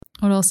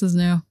What else is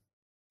new?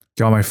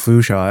 Got my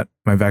flu shot,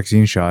 my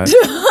vaccine shot.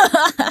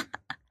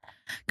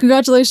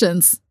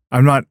 Congratulations.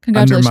 I'm not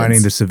Congratulations.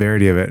 undermining the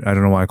severity of it. I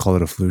don't know why I call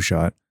it a flu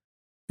shot.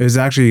 It was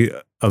actually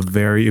a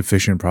very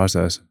efficient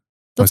process.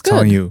 I was That's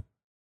telling good. you,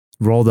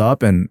 rolled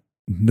up and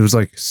there was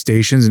like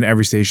stations and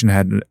every station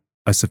had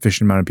a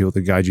sufficient amount of people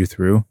to guide you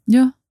through.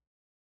 Yeah.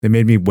 They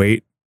made me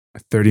wait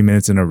 30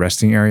 minutes in a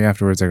resting area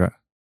afterwards. After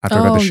I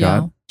got the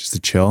shot, just to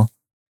chill.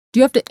 Do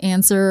you have to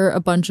answer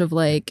a bunch of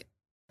like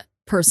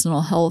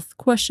personal health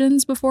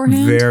questions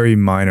beforehand? Very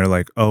minor,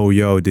 like, oh,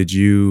 yo, did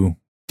you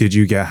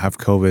have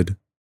COVID,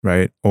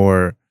 right?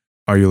 Or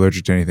are you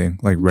allergic to anything?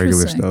 Like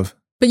regular Interesting. stuff.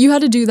 But you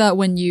had to do that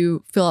when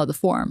you fill out the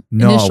form.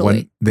 No, initially,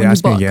 when they you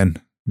asked me book. again.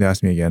 They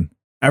asked me again.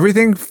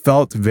 Everything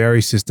felt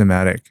very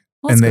systematic.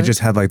 Well, that's And they good. just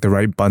had like the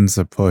right buttons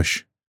to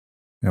push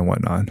and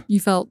whatnot. You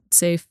felt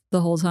safe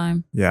the whole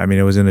time. Yeah, I mean,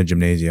 it was in a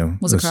gymnasium.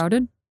 Was it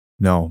crowded?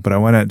 No, but I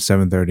went at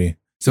 7:30.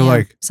 So Yeah,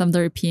 like,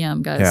 7:30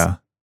 p.m. guys. yeah.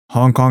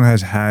 Hong Kong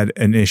has had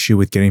an issue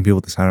with getting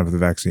people to sign up for the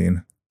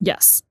vaccine.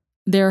 Yes.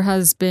 There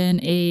has been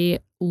a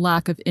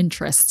lack of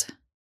interest.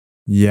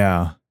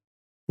 Yeah.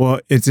 Well,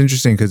 it's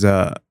interesting because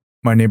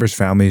my neighbor's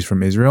family is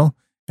from Israel,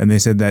 and they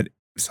said that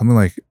something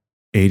like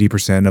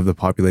 80% of the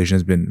population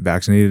has been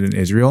vaccinated in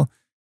Israel.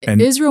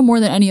 And Israel more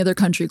than any other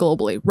country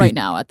globally right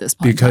now at this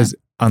point. in because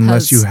time,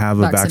 unless has you have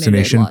a vaccinated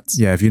vaccination, lots.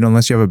 yeah,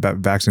 unless you have a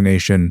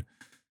vaccination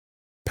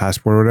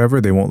passport or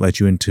whatever, they won't let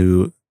you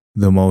into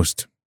the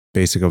most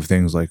basic of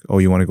things like, oh,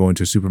 you want to go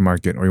into a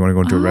supermarket or you want to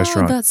go into a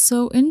restaurant. That's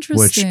so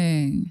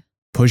interesting.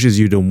 Pushes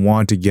you to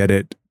want to get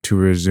it to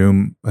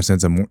resume a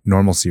sense of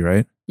normalcy,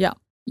 right?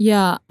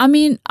 Yeah. I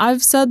mean,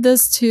 I've said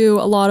this to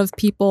a lot of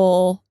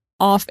people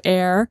off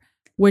air,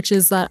 which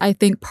is that I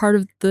think part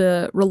of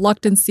the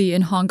reluctancy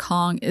in Hong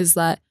Kong is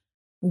that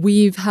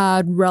we've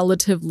had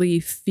relatively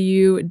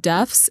few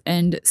deaths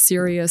and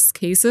serious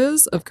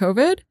cases of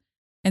COVID.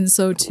 And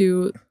so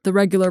to the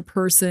regular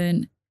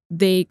person,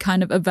 they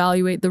kind of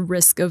evaluate the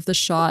risk of the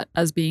shot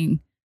as being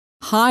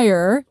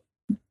higher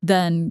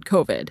than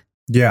COVID.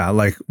 Yeah,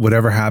 like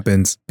whatever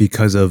happens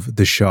because of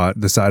the shot,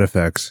 the side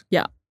effects.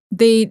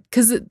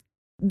 Because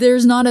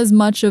there's not as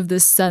much of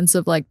this sense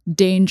of like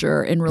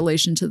danger in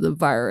relation to the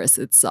virus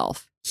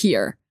itself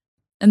here.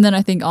 And then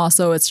I think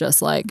also it's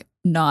just like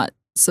not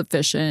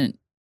sufficient.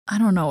 I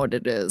don't know what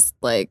it is,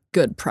 like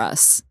good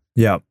press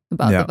Yeah.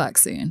 about Yeah. the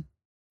vaccine.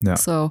 Yeah.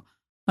 So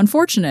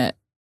unfortunate.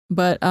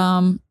 But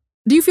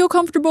do you feel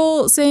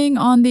comfortable saying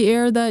on the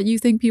air that you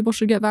think people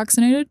should get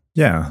vaccinated?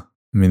 Yeah.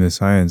 I mean, the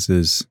science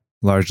is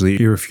largely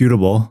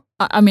irrefutable.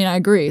 I mean, I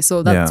agree.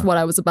 So that's Yeah. what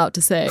I was about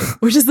to say,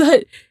 which is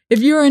that if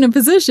you're in a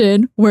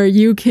position where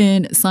you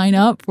can sign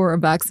up for a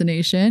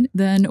vaccination,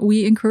 then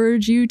we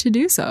encourage you to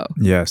do so.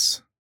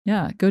 Yes.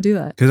 Yeah, go do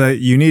that. Because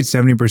you need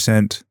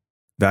 70%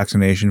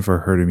 vaccination for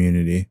herd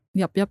immunity.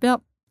 Yep.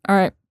 All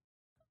right.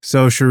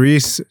 So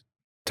Charisse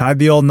tied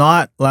the old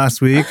knot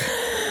last week.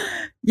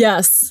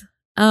 Yes.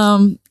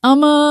 I'm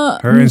a...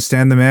 Her and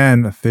Stan the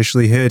Man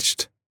officially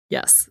hitched.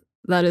 Yes,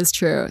 that is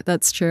true.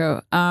 That's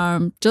true.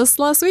 Just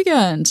last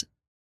weekend.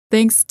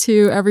 Thanks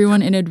to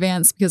everyone in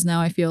advance, because now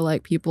I feel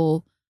like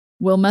people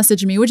will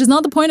message me, which is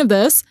not the point of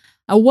this.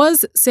 I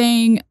was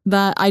saying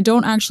that I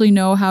don't actually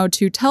know how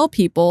to tell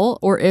people,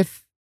 or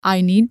if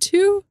I need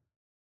to.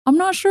 I'm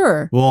not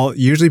sure. Well,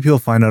 usually people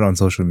find out on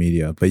social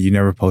media, but you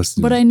never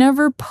posted. But I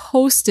never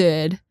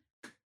posted.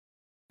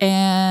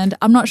 And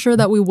I'm not sure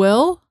that we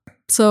will.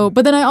 So,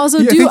 but then I also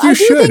Yeah, do. I think you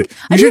should.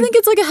 I do think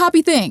it's like a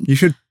happy thing. You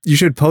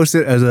should post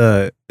it as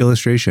a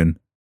illustration.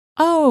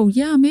 Oh,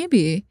 yeah,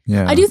 maybe.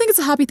 Yeah. I do think it's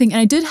a happy thing. And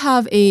I did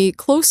have a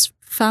close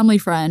family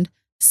friend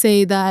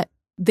say that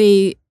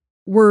they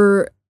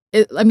were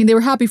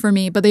happy for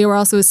me, but they were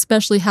also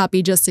especially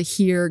happy just to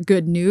hear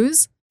good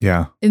news,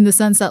 Yeah. in the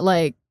sense that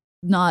like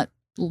not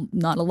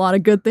a lot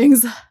of good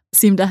things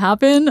seem to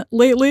happen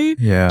lately.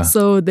 Yeah.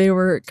 So they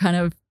were kind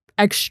of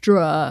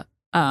extra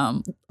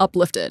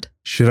uplifted.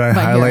 Should I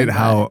by highlight hearing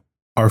how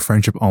our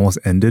friendship almost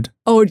ended?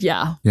 Oh,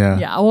 yeah. Yeah.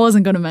 Yeah, I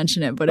wasn't going to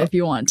mention it, but if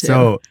you want to.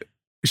 So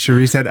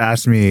Charisse had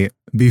asked me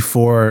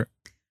before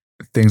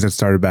things had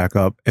started back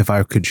up if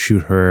I could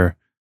shoot her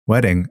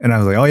wedding. And I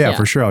was like, oh yeah, Yeah.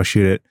 for sure, I'll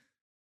shoot it.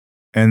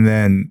 And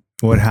then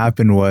what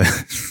happened was,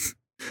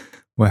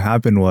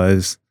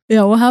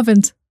 Yeah, what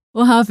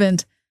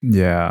happened?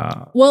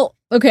 yeah. Well,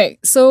 okay,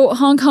 so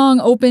Hong Kong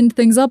opened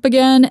things up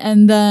again,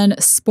 and then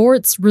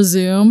sports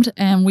resumed,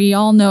 and we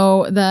all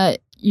know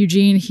that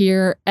Eugene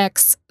here,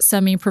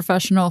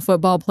 ex-semi-professional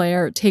football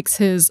player, takes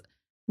his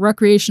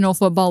recreational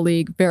football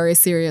league very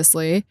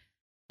seriously.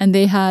 And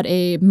they had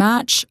a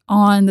match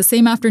on the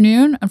same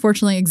afternoon,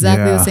 unfortunately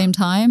exactly Yeah. the same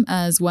time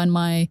as when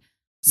my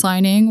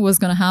signing was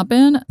going to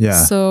happen.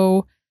 Yeah.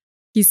 So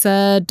he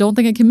said, don't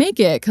think I can make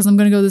it because I'm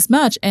going to go to this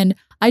match. And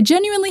I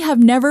genuinely have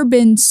never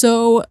been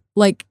so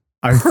like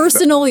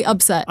personally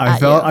upset at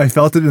you. I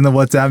felt it in the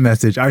WhatsApp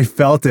message. I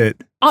felt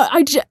it.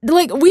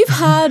 Like we've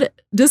had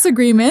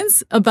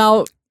disagreements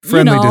about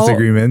Friendly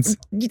disagreements.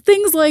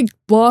 things like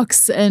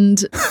books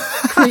and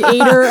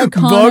creator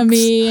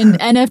economy and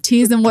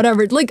NFTs and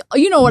whatever. Like,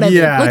 you know what I mean?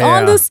 Yeah, Like yeah.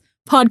 on this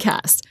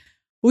podcast.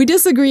 we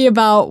disagree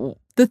about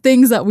the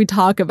things that we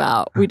talk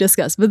about, we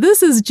discuss. But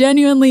this is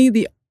genuinely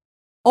the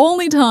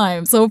only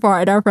time so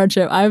far in our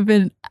friendship I've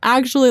been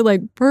actually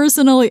like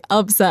personally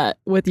upset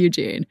with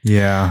Eugene.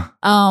 Yeah.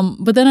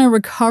 But then I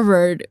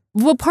recovered.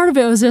 Well, part of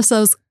it was just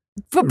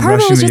but part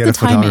of it Rushing was to just get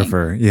the a timing.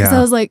 photographer. Because I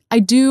Yeah. was like, I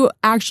do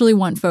actually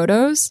want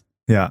photos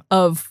Yeah.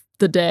 of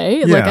the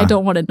day. Like, Yeah. I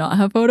don't want to not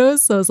have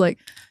photos. So I was like,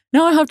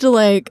 now I have to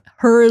like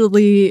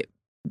hurriedly,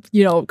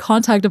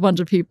 contact a bunch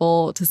of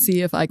people to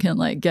see if I can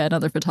like get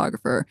another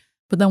photographer.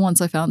 But then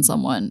once I found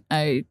someone,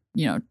 I,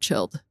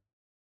 chilled.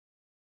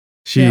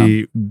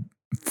 She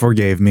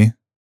forgave me.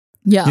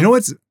 Yeah. You know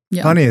what's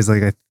Yeah. funny is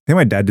like I think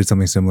my dad did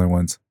something similar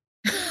once.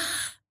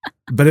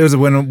 But it was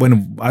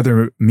when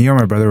either me or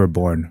my brother were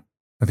born.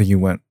 I think he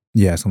went,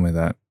 something like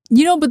that.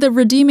 But the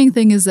redeeming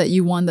thing is that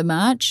you won the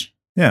match.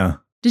 Yeah.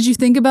 Did you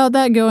think about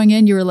that going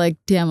in? You were like,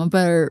 damn, I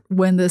better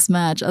win this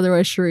match.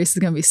 Otherwise, Charisse is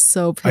going to be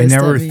so I pissed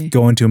never at me.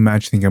 go into a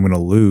match thinking I'm going to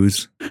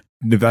lose.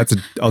 If that's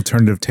an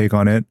alternative take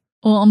on it.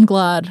 Well, I'm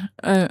glad.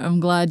 I'm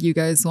glad you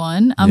guys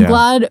won. I'm Yeah.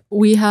 glad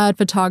we had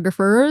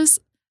photographers.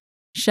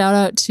 Shout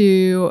out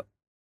to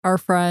our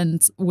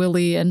friends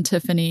Willie and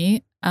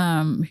Tiffany,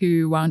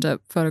 who wound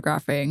up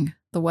photographing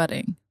the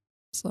wedding.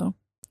 So,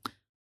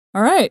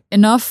 all right,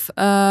 enough.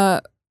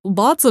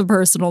 Lots of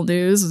personal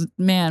news.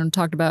 Man, we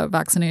talked about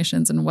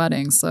vaccinations and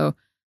weddings, so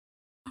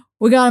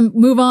we gotta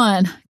move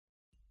on.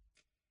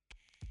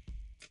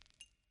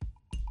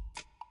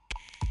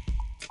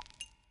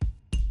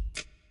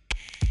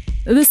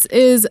 This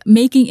is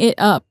Making It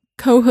Up,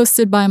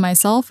 co-hosted by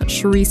myself,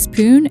 Charisse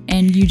Poon,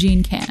 and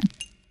Eugene Can.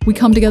 We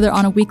come together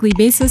on a weekly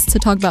basis to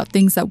talk about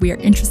things that we are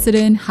interested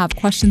in, have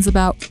questions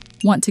about,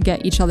 want to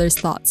get each other's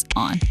thoughts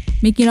on.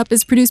 Making It Up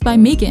is produced by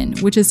Macon,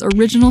 which is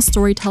original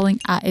storytelling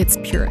at its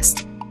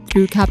purest,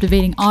 through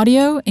captivating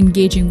audio,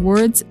 engaging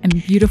words, and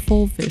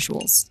beautiful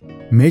visuals.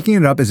 Making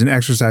It Up is an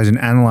exercise in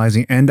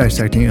analyzing and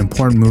dissecting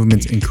important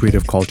movements in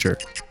creative culture.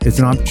 It's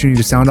an opportunity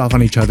to sound off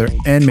on each other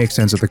and make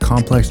sense of the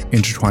complex,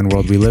 intertwined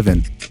world we live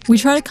in. We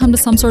try to come to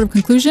some sort of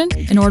conclusion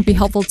in order to be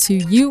helpful to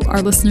you,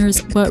 our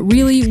listeners, but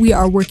really we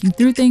are working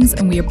through things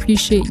and we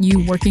appreciate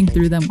you working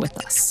through them with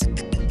us.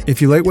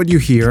 If you like what you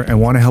hear and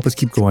want to help us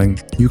keep going,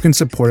 you can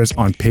support us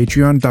on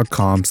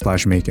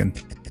patreon.com/Macon.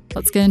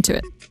 Let's get into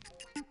it.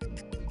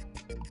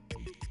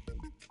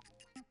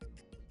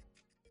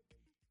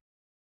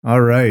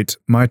 All right.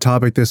 My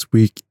topic this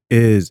week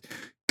is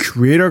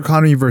Creator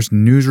Economy versus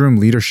Newsroom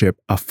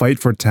Leadership, a Fight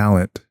for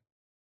Talent.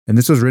 And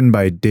this was written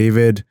by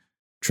David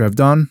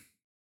Trevdon.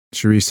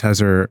 Charisse has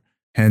her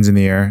hands in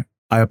the air.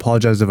 I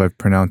apologize if I've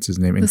pronounced his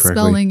name The incorrectly.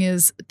 spelling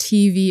is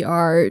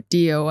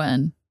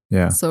TVRDON.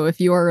 Yeah. So if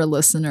you are a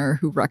listener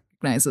who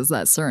recognizes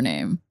that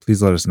surname,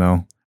 Please let us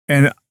know.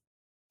 And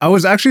I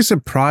was actually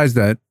surprised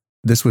that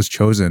this was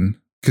chosen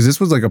because this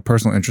was like a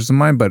personal interest of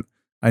mine, but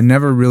I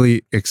never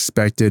really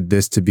expected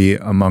this to be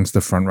amongst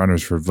the front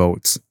runners for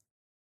votes.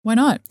 why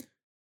not? I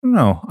don't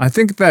know. I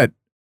think that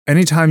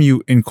anytime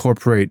you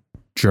incorporate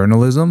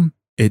journalism,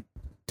 it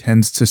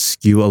tends to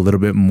skew a little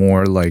bit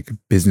more like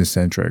business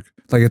centric.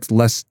 Like it's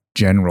less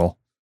general.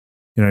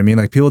 You know what I mean?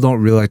 Like people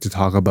don't really like to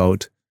talk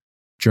about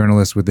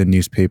journalists within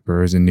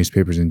newspapers and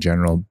newspapers in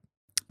general,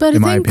 But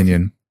in my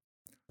opinion.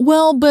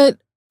 Well, but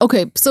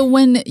okay. So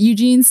when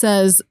Eugene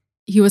says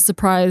he was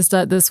surprised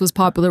that this was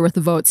popular with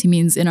the votes, he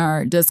means in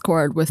our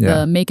Discord with Yeah.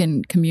 the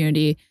Macon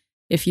community.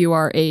 If you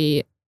are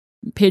a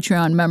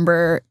Patreon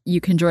member,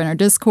 you can join our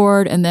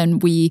Discord, and then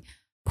we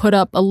put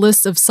up a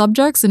list of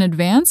subjects in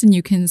advance, and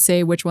you can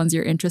say which ones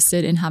you're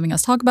interested in having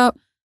us talk about.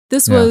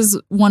 This Yeah. was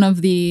one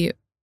of the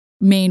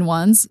main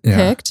ones Yeah.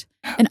 picked,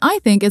 and I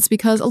think it's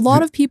because a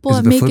lot of people is it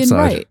at the flip Macon side?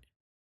 write.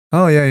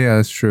 Oh, yeah,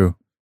 that's true.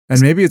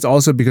 And maybe it's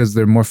also because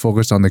they're more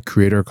focused on the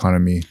creator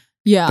economy.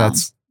 Yeah.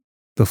 That's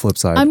the flip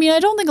side. I mean, I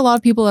don't think a lot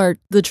of people are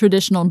the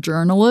traditional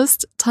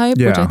journalist type,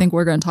 which Yeah. I think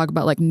we're going to talk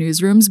about like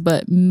newsrooms,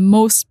 but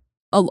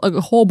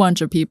a whole bunch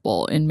of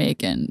people in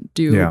Macon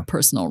do Yeah.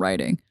 personal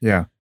writing.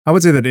 Yeah. I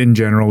would say that in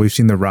general, we've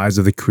seen the rise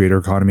of the creator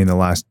economy in the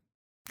last,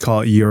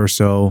 call it year or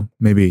so,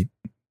 maybe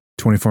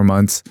 24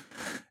 months.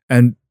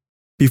 And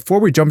before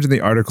we jump into the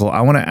article,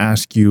 I want to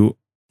ask you,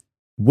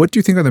 what do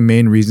you think are the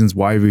main reasons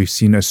why we've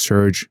seen a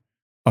surge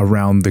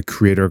around the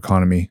creator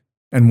economy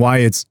and why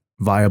it's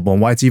viable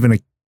and why it's even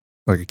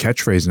like a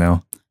catchphrase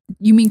now?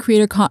 You mean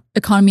creator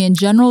economy in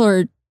general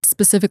or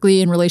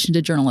specifically in relation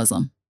to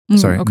journalism?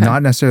 Sorry, Okay.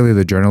 not necessarily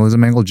the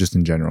journalism angle, just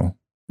in general.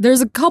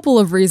 There's a couple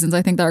of reasons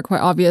I think that are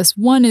quite obvious.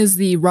 One is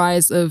the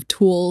rise of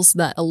tools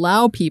that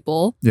allow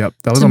people Yep,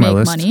 that was to on my make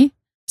list. money.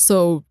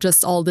 So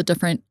just all the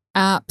different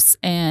apps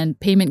and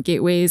payment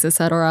gateways,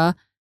 etc.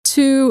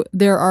 Two,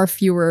 there are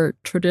fewer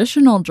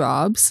traditional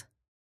jobs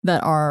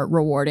that are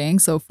rewarding.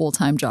 So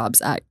full-time jobs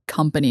at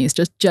companies,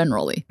 just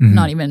generally, Mhm.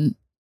 not even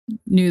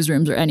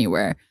newsrooms or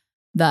anywhere,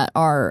 that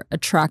are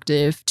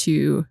attractive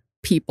to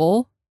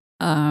people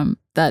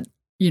that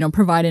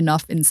provide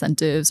enough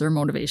incentives or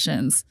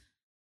motivations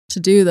to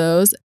do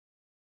those.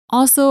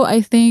 Also,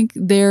 I think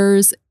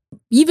there's,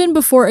 even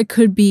before it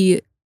could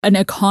be an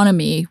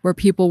economy where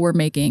people were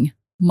making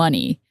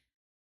money,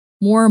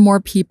 more and more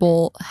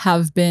people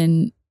have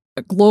been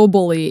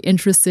globally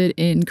interested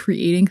in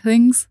creating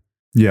things.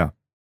 Yeah.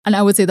 And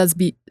I would say that's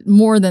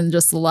more than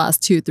just the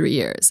last 2-3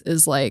 years,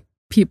 is like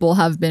people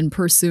have been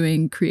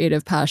pursuing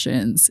creative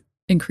passions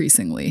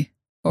increasingly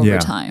over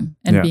time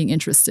and being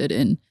interested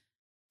in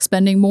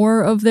spending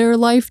more of their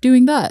life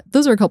doing that.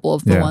 Those are a couple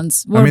of the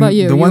ones. What about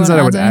you? The ones that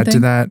I would add to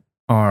anything? that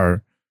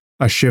are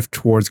a shift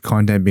towards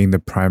content being the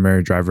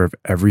primary driver of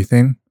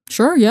everything.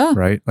 Sure, yeah.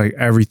 Right? Like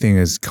everything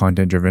is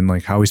content driven.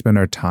 Like how we spend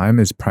our time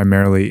is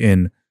primarily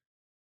in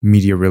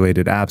media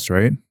related apps,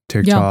 right?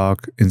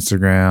 TikTok,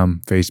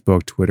 Instagram,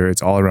 Facebook, Twitter,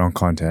 it's all around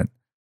content.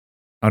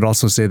 I'd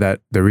also say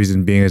that the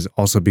reason being is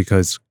also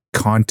because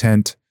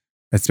content,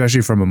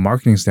 especially from a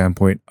marketing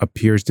standpoint,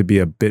 appears to be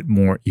a bit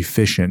more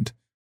efficient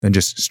than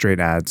just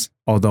straight ads.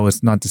 Although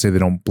it's not to say they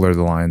don't blur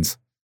the lines.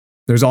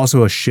 There's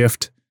also a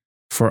shift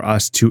for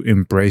us to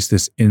embrace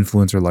this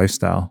influencer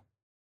lifestyle.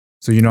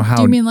 So you know how—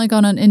 Do you mean like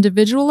on an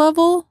individual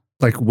level?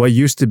 Like what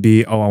used to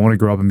be, oh, I want to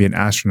grow up and be an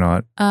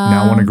astronaut.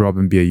 Now I want to grow up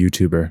and be a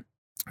YouTuber.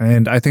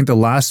 And I think the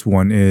last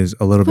one is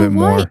a little bit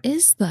more— Why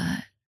is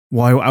that?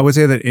 Well, I would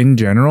say that in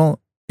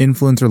general,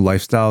 influencer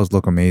lifestyles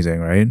look amazing,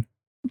 right?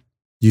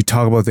 You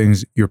talk about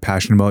things you're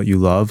passionate about, you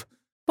love.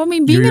 Well, I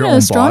mean, being an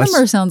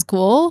astronomer sounds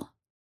cool.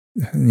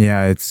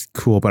 Yeah, it's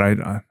cool. But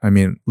I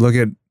mean, look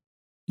at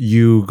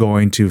you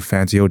going to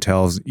fancy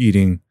hotels,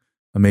 eating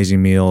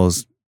amazing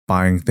meals,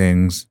 buying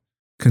things,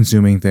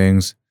 consuming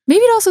things.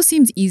 Maybe it also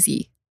seems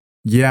easy.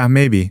 Yeah,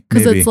 maybe.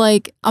 Because it's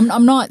like,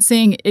 I'm not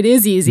saying it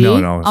is easy.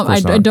 No, of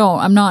course not. I don't.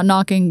 I'm not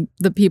knocking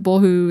the people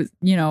who,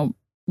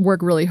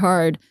 work really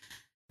hard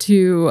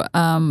to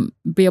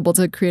be able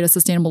to create a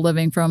sustainable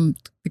living from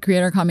the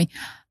creator economy.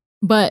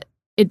 But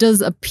it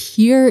does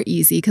appear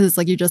easy because it's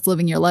like you're just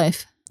living your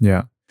life.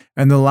 Yeah.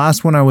 And the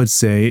last one I would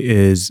say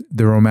is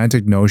the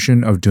romantic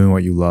notion of doing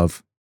what you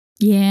love.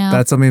 Yeah.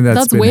 That's something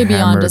that's been way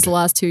beyond hammered. just the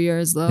last 2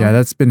 years, though. Yeah,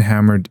 that's been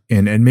hammered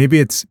in. And maybe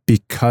it's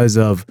because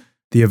of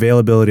the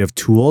availability of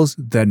tools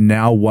that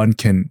now one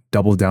can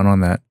double down on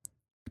that.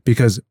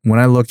 Because when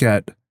I look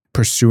at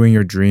pursuing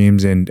your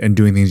dreams and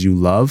doing things you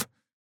love,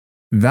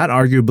 that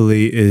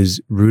arguably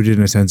is rooted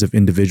in a sense of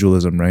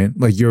individualism, right?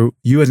 Like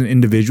you as an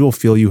individual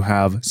feel you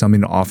have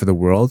something to offer the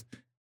world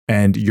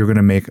and you're going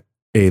to make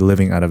a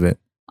living out of it.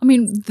 I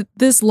mean,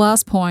 this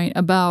last point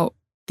about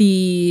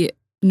the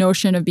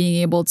notion of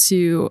being able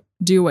to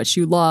do what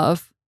you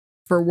love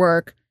for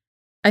work,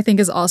 I think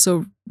is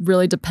also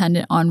really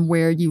dependent on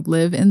where you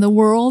live in the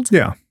world.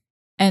 Yeah.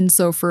 And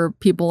so for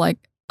people like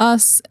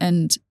us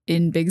and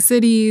in big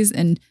cities,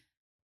 and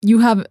you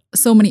have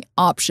so many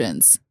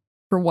options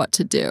for what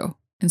to do.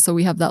 And so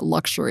we have that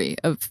luxury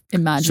of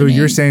imagining. So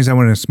you're saying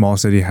someone in a small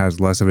city has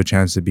less of a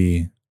chance to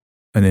be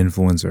an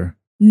influencer?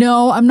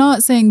 No, I'm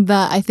not saying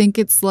that. I think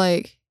it's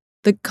like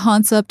the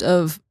concept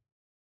of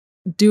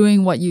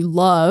doing what you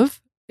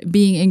love,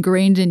 being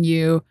ingrained in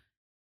you,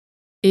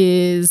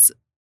 is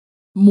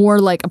more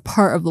like a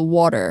part of the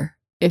water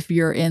if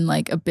you're in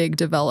like a big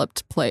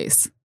developed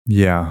place.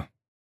 Yeah.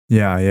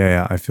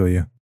 I feel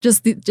you.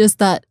 Just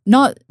that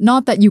not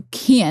that you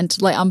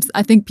can't, like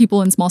I think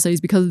people in small cities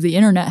because of the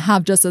internet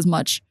have just as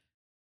much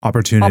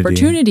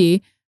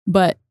opportunity,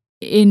 but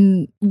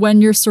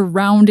when you're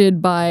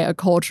surrounded by a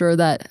culture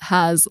that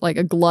has like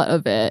a glut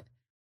of it,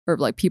 or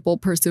like people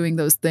pursuing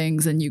those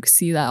things, and you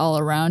see that all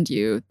around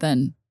you,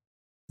 then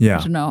I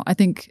don't know. I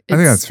think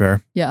that's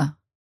fair. Yeah.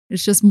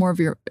 It's just more of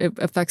it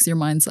affects your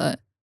mindset.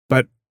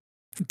 But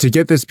to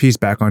get this piece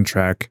back on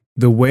track,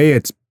 the way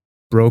it's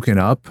broken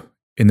up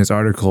in this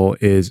article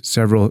is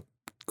several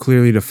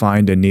clearly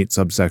defined and neat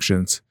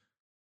subsections.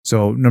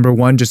 So number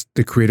one, just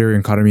the creator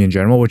economy in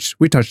general, which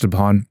we touched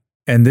upon.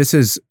 And this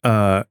is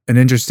an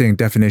interesting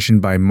definition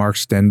by Mark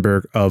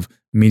Stenberg of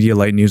Media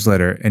Light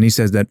Newsletter. And he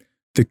says that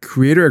the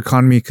creator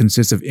economy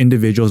consists of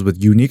individuals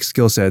with unique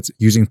skill sets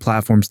using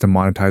platforms to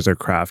monetize their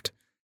craft.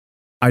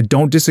 I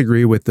don't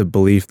disagree with the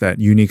belief that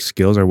unique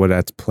skills are what's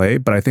at play,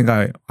 but I think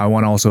I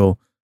want to also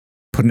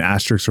put an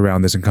asterisk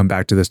around this and come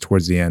back to this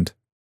towards the end.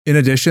 In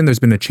addition, there's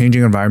been a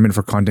changing environment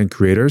for content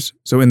creators.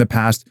 So in the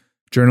past,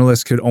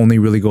 journalists could only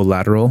really go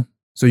lateral.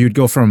 So you'd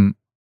go from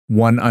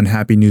one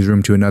unhappy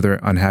newsroom to another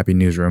unhappy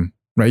newsroom,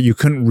 right? You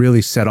couldn't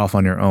really set off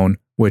on your own,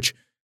 which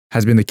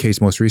has been the case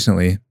most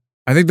recently.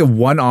 I think the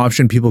one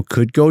option people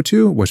could go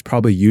to was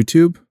probably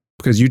YouTube,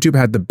 because YouTube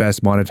had the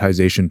best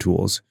monetization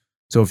tools.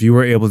 So if you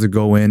were able to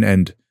go in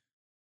and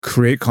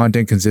create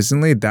content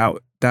consistently,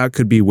 that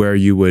could be where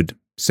you would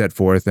set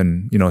forth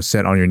and,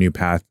 set on your new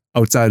path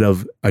outside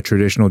of a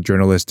traditional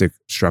journalistic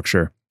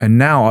structure. And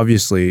now,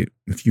 obviously,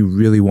 if you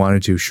really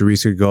wanted to,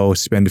 Charisse could go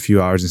spend a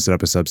few hours and set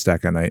up a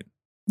Substack at night.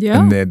 Yeah.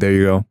 And there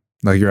you go.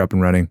 Like you're up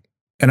and running.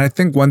 And I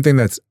think one thing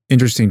that's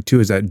interesting too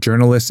is that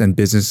journalists and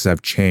businesses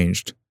have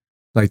changed.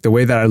 Like the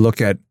way that I look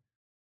at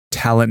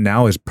talent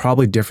now is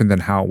probably different than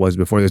how it was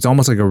before. It's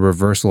almost like a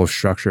reversal of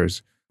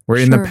structures, where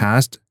in the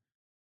past,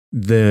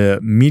 the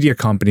media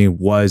company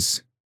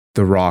was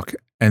the rock,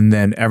 and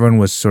then everyone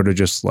was sort of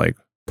just like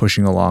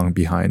pushing along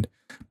behind.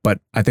 But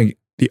I think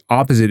the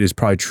opposite is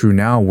probably true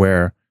now,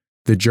 where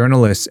the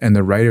journalists and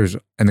the writers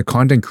and the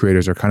content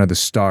creators are kind of the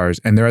stars,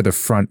 and they're at the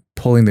front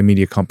pulling the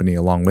media company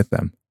along with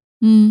them,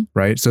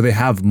 right? So they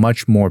have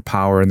much more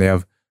power and they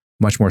have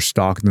much more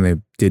stock than they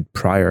did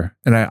prior.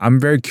 And I'm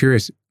very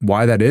curious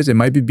why that is. It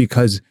might be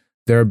because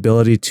their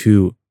ability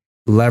to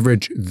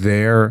leverage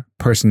their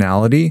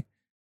personality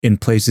in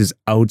places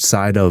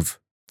outside of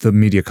the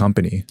media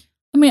company.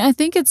 I mean, I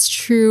think it's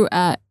true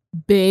at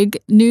big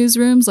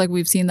newsrooms. Like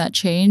we've seen that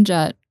change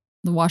at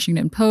the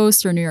Washington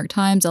Post or New York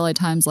Times, LA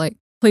Times, like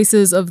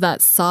places of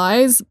that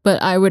size.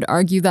 But I would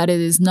argue that it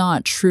is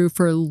not true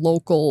for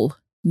local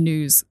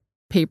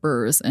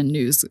newspapers and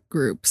news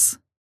groups.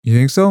 You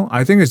think so?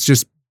 I think it's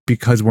just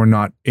because we're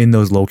not in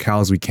those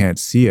locales, we can't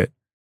see it.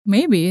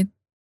 Maybe.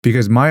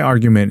 Because my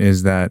argument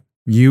is that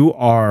you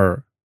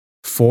are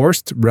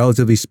forced,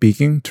 relatively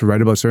speaking, to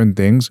write about certain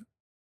things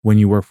when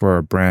you work for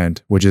a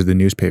brand, which is the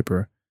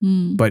newspaper.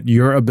 But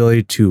your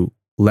ability to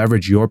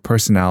leverage your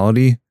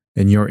personality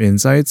and your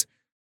insights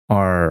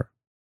are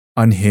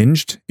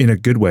unhinged in a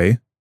good way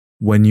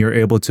when you're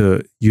able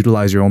to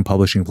utilize your own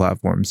publishing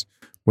platforms,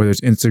 whether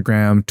it's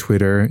Instagram,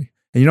 Twitter. And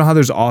you know how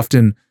there's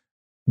often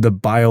the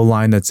bio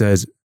line that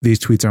says, these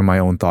tweets are my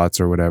own thoughts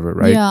or whatever,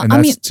 right? Yeah, and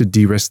that's to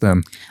de-risk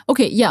them.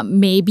 Okay, yeah,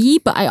 maybe.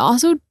 But I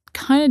also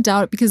kind of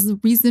doubt it because the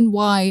reason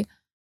why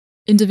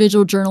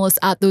individual journalists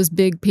at those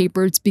big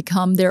papers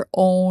become their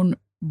own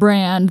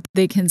brand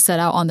they can set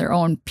out on their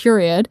own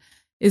period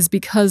is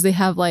because they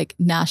have like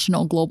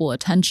national global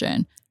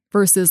attention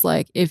versus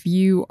like if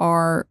you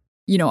are,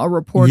 you know, a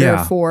reporter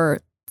for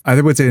I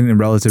would say in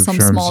relative some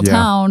terms, small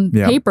town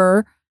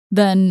paper,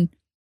 then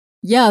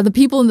the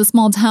people in the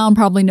small town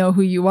probably know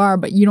who you are,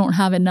 but you don't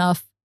have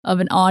enough of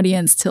an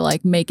audience to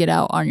like make it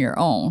out on your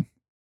own.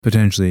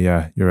 Potentially,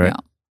 yeah, you're right. Yeah.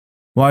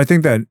 Well, I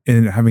think that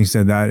in having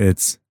said that,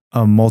 it's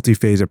a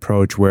multi-phase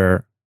approach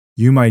where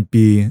you might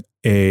be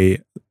a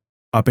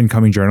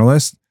up-and-coming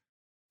journalist.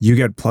 You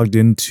get plugged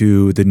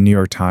into the New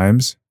York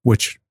Times,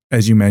 which,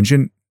 as you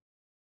mentioned,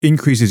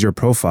 increases your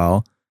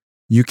profile.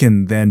 You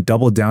can then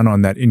double down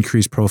on that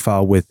increased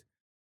profile with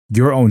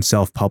your own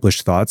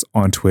self-published thoughts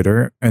on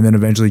Twitter. And then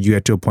eventually you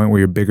get to a point where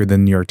you're bigger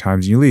than the New York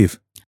Times and you leave.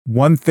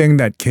 One thing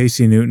that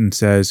Casey Newton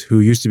says, who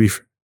used to be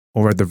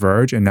over at The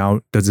Verge and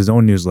now does his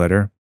own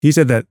newsletter, he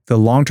said that the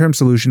long-term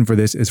solution for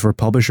this is for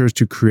publishers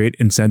to create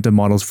incentive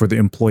models for the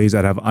employees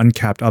that have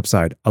uncapped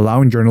upside,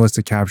 allowing journalists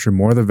to capture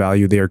more of the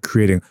value they are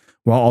creating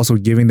while also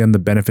giving them the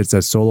benefits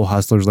that solo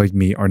hustlers like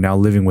me are now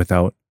living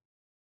without.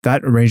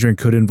 That arrangement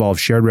could involve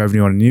shared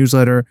revenue on a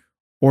newsletter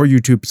or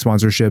YouTube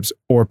sponsorships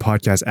or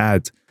podcast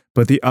ads,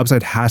 but the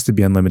upside has to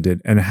be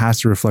unlimited and it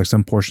has to reflect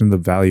some portion of the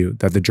value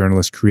that the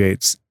journalist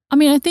creates. I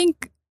mean, I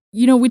think,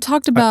 you know, we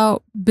talked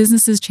about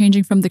businesses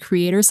changing from the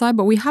creator side,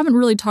 but we haven't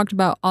really talked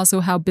about also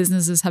how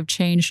businesses have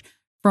changed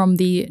from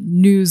the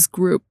news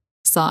group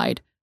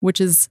side,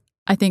 which is,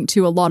 I think,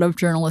 to a lot of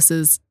journalists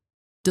is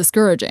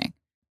discouraging.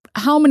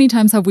 How many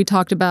times have we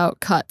talked about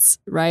cuts,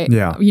 right?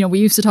 Yeah. You know, we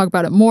used to talk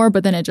about it more,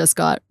 but then it just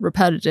got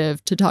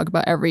repetitive to talk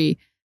about every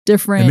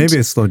different and maybe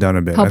it slowed down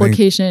a bit.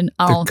 Publication.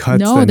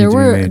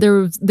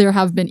 There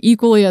have been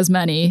equally as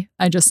many.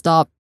 I just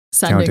stopped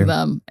sending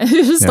them.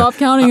 Stop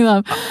counting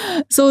them.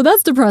 So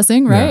that's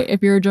depressing, right? Yeah.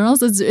 If you're a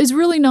journalist, it's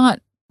really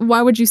not.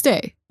 Why would you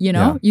stay? You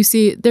know, you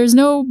see, there's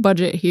no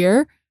budget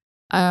here.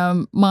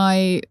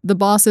 The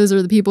bosses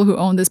or the people who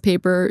own this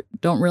paper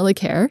don't really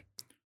care.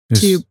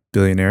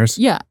 Billionaires.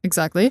 Yeah,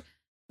 exactly.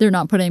 They're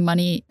not putting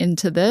money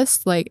into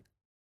this. Like,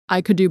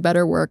 I could do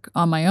better work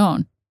on my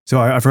own. So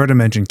I forgot to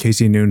mention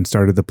Casey Newton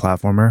started The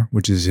Platformer,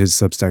 which is his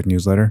Substack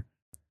newsletter.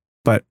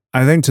 But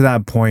I think to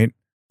that point,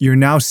 you're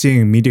now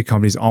seeing media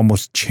companies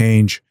almost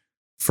change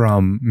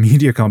from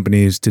media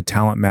companies to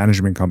talent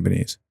management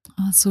companies.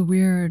 Oh, that's so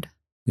weird.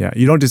 Yeah,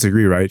 you don't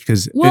disagree, right?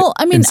 Because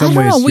I mean, I don't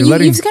know.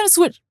 Well, you've kind of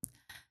switched.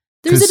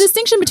 There's a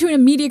distinction between a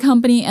media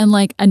company and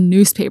like a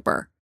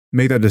newspaper.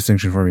 Make that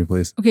distinction for me,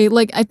 please. Okay,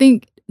 like I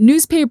think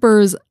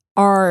newspapers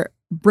are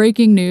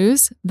breaking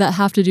news that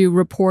have to do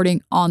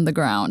reporting on the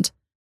ground.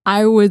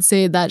 I would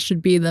say that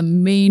should be the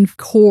main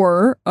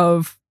core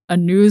of a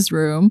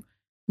newsroom.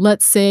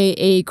 Let's say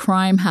a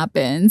crime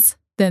happens,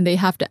 then they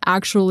have to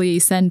actually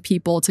send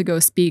people to go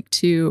speak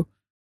to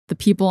the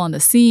people on the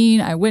scene,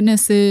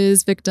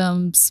 eyewitnesses,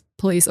 victims,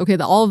 police. Okay,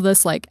 all of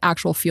this like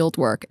actual field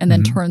work, and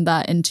then turn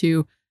that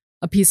into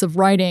a piece of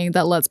writing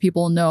that lets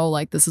people know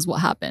like this is what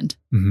happened.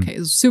 Okay,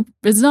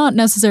 it's not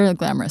necessarily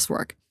glamorous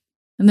work.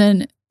 And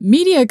then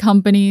media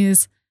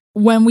companies,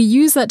 when we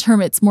use that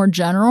term, it's more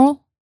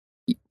general.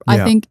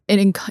 I think it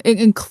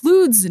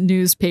includes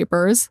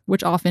newspapers,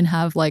 which often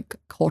have like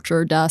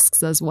culture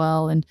desks as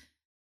well and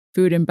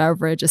food and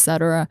beverage,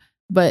 etc.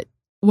 But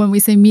when we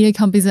say media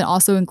companies, it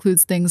also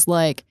includes things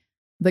like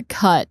The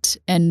Cut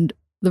and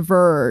The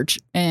Verge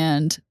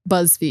and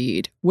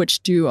BuzzFeed,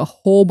 which do a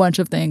whole bunch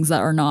of things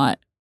that are not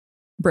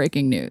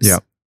breaking news.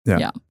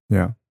 Yeah.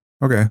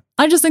 Okay.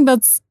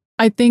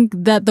 I think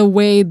that the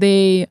way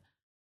they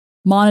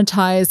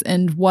monetize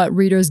and what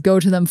readers go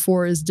to them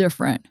for is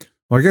different.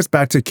 Well, I guess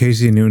back to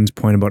Casey Newton's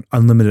point about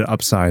unlimited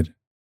upside.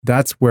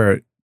 That's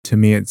where, to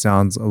me, it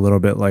sounds a little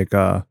bit like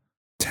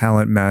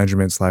talent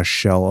management /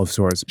 shell of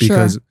sorts.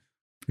 Because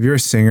if you're a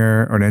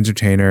singer or an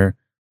entertainer,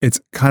 it's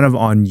kind of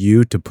on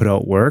you to put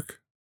out work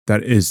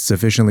that is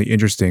sufficiently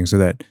interesting so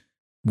that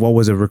what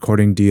was a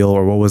recording deal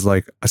or what was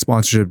like a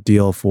sponsorship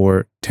deal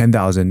for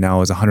 10,000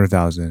 now is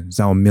 100,000. It's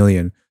now 1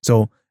 million.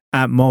 So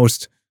at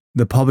most,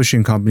 the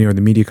publishing company or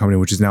the media company,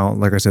 which is now,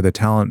 like I said, the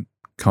talent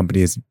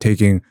company, is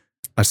taking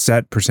a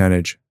set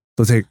percentage.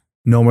 They'll take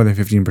no more than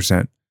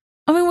 15%.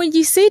 I mean, when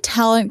you say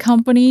talent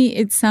company,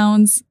 it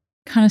sounds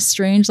kind of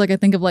strange. Like I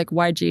think of like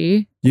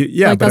YG.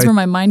 Yeah, like that's where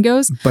my mind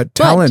goes. But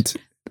talent,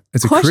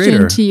 it's a question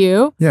creator. To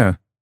you. Yeah.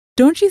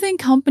 Don't you think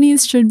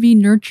companies should be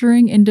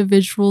nurturing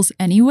individuals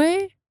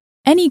anyway?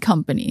 Any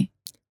company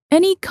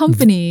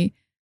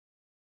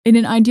in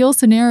an ideal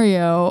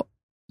scenario,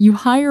 you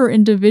hire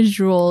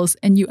individuals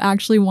and you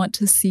actually want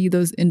to see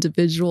those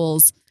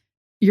individuals.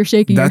 You're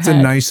shaking your head. That's a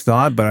nice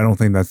thought, but I don't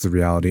think that's the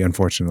reality,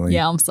 unfortunately.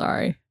 Yeah, I'm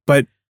sorry.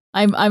 But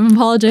I'm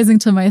apologizing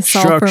to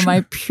myself for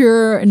my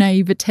pure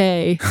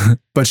naivete.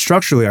 But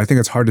structurally, I think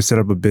it's hard to set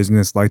up a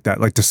business like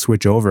that, like to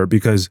switch over,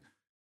 because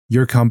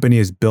your company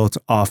is built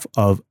off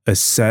of a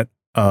set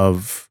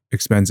of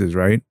expenses,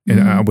 right?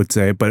 And I would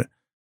say, but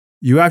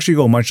you actually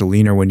go much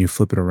leaner when you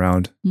flip it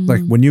around.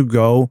 Like when you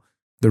go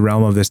the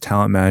realm of this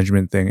talent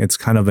management thing, it's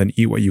kind of an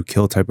eat what you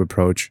kill type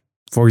approach.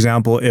 For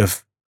example,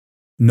 if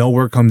no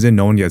work comes in,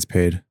 no one gets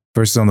paid.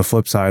 Versus on the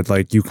flip side,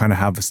 like you kind of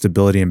have a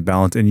stability and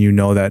balance, and you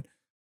know that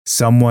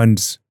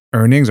someone's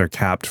earnings are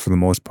capped for the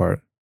most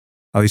part,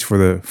 at least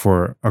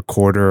for a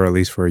quarter or at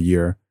least for a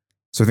year.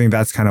 So I think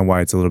that's kind of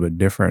why it's a little bit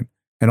different.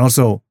 And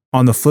also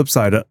on the flip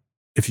side,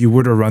 if you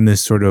were to run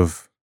this sort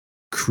of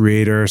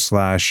creator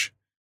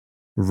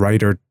 /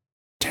 writer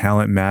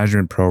talent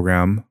management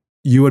program,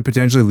 you would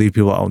potentially leave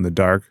people out in the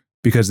dark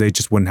because they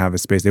just wouldn't have a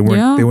space. They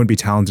wouldn't be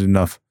talented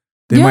enough.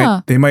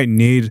 They might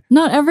need.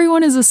 Not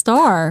everyone is a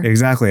star.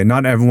 Exactly. And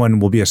not everyone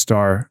will be a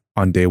star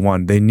on day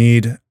one. They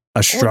need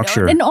a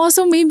structure. And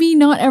also maybe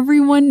not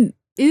everyone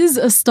is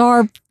a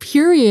star,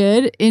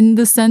 period, in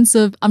the sense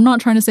of, I'm not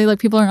trying to say like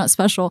people are not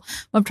special.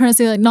 I'm trying to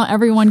say like not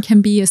everyone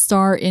can be a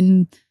star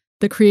in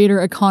the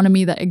creator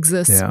economy that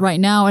exists right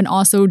now. And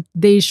also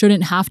they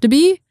shouldn't have to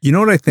be. You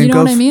know what I think of? You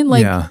know what I mean?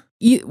 Like,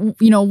 you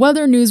know,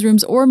 whether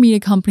newsrooms or media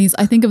companies,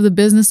 I think of the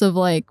business of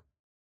like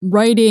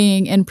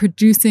writing and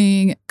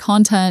producing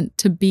content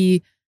to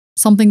be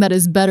something that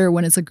is better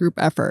when it's a group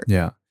effort.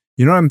 Yeah.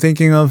 You know what I'm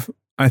thinking of?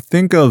 I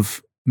think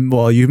of,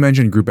 well, you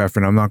mentioned group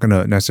effort. I'm not going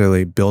to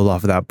necessarily build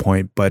off of that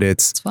point, but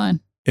it's fine.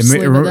 It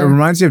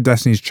reminds me of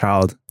Destiny's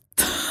Child,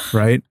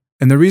 right?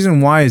 And the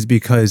reason why is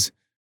because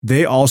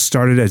they all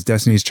started as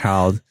Destiny's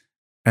Child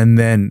and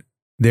then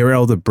they were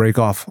able to break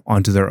off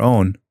onto their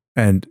own.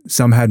 And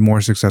some had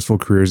more successful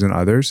careers than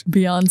others.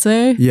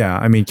 Beyonce? Yeah.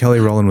 I mean, Kelly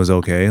Rowland was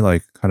okay,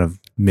 like kind of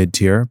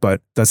mid-tier, but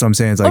that's what I'm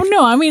saying. It's like, oh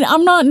no, I mean,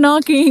 I'm not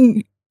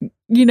knocking,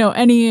 you know,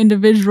 any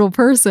individual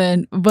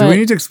person, but. Do we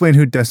need to explain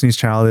who Destiny's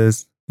Child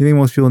is? You think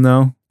most people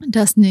know?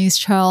 Destiny's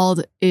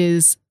Child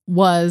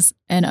was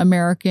an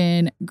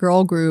American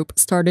girl group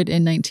started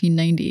in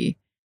 1990.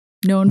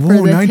 Known for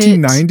the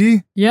 1990?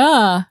 hit.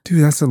 Yeah.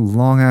 Dude, that's a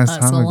long ass time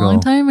ago. That's a long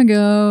time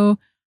ago.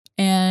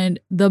 And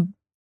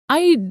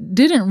I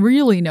didn't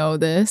really know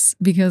this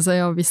because I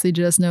obviously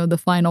just know the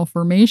final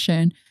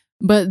formation,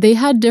 but they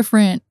had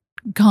different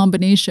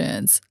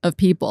combinations of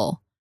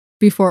people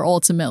before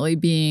ultimately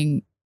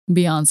being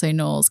Beyonce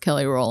Knowles,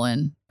 Kelly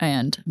Rowland,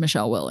 and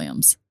Michelle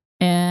Williams.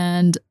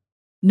 And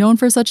known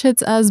for such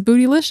hits as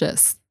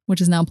Bootylicious,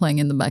 which is now playing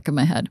in the back of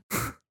my head.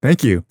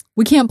 Thank you.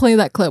 We can't play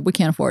that clip. We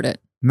can't afford it.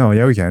 No,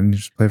 yeah, we can.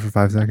 Just play for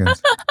 5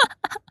 seconds.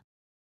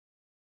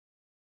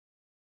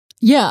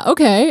 Yeah,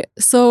 okay.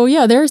 So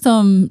yeah, there's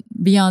some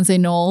Beyonce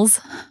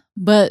Knowles,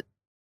 but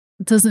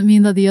it doesn't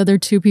mean that the other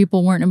two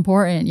people weren't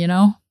important, you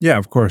know? Yeah,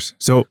 of course.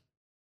 So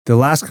the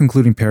last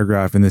concluding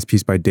paragraph in this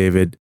piece by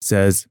David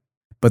says,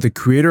 but the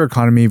creator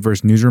economy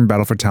versus newsroom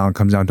battle for talent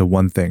comes down to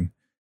one thing.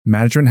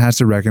 Management has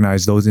to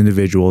recognize those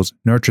individuals,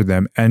 nurture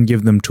them, and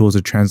give them tools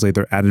to translate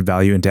their added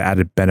value into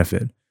added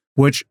benefit,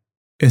 which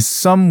is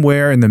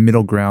somewhere in the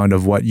middle ground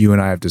of what you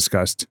and I have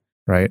discussed,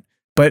 right?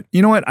 But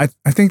you know what? I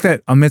think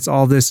that amidst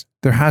all this,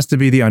 there has to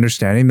be the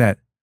understanding that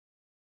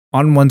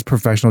on one's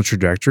professional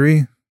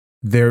trajectory,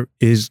 there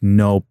is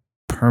no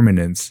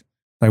permanence.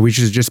 Like we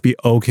should just be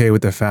okay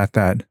with the fact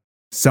that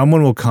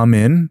someone will come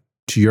in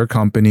to your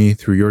company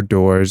through your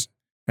doors,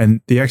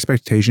 and the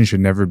expectation should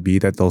never be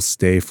that they'll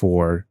stay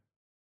for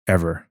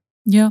ever.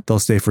 Yeah. They'll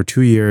stay for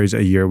 2 years,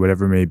 a year,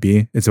 whatever it may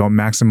be. It's about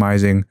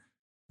maximizing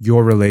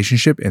your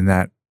relationship in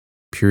that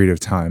period of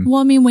time. Well,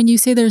 I mean, when you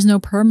say there's no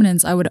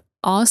permanence, I would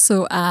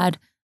also add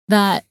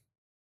that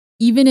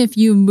even if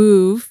you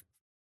move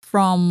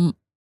from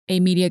a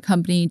media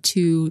company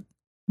to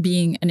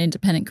being an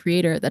independent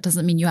creator, that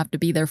doesn't mean you have to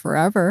be there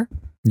forever.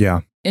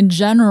 Yeah. In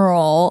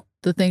general,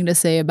 the thing to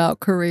say about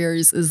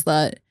careers is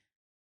that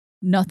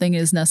nothing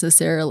is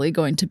necessarily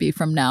going to be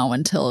from now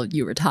until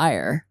you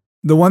retire.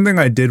 The one thing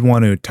I did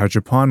want to touch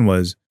upon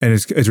was, and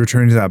it's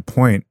returning to that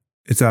point,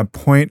 it's that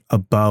point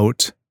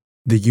about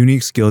the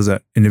unique skills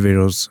that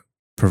individuals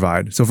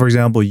provide. So for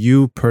example,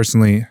 you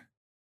personally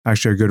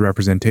actually a good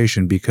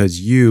representation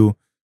because you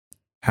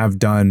have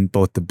done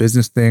both the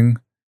business thing,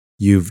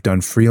 you've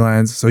done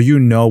freelance, so you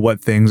know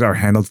what things are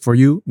handled for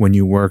you when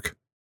you work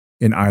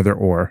in either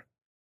or.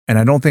 And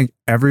I don't think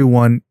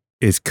everyone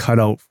is cut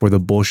out for the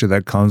bullshit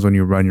that comes when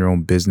you run your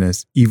own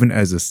business, even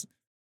as a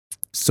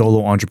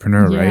solo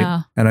entrepreneur,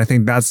 right? And I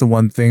think that's the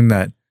one thing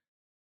that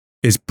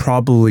is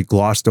probably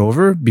glossed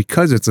over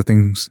because it's the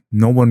things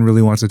no one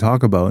really wants to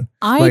talk about.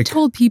 I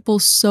told people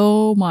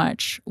so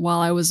much while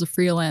I was a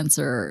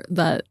freelancer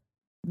that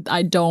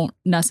I don't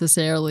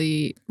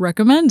necessarily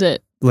recommend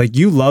it. Like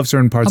you love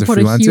certain parts of I'll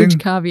put freelancing, a huge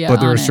caveat but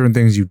there on are certain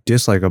things you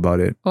dislike about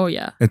it. Oh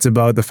yeah. It's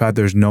about the fact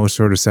there's no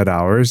sort of set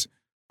hours.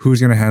 Who's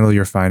going to handle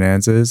your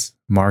finances,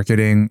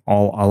 marketing, a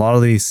lot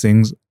of these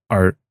things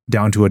are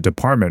down to a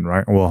department,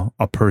 right? Well,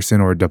 a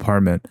person or a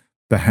department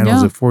that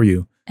handles it for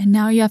you. And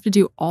now you have to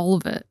do all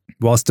of it.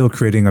 While still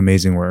creating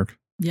amazing work.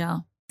 Yeah.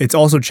 It's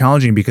also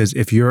challenging because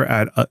if you're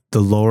at the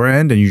lower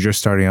end and you're just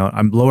starting out,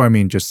 lower, I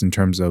mean, just in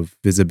terms of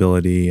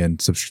visibility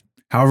and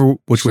however,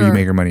 which way you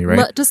make your money,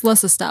 right? Just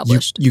less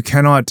established. You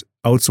cannot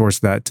outsource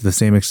that to the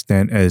same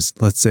extent as,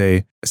 let's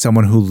say,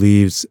 someone who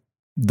leaves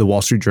the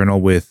Wall Street Journal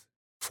with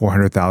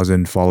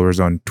 400,000 followers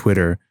on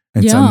Twitter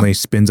and suddenly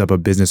spins up a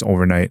business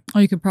overnight. Oh,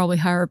 you could probably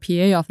hire a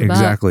PA off the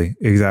bat.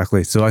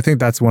 Exactly. So I think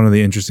that's one of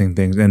the interesting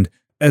things. And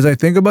as I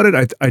think about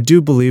it, I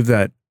do believe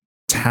that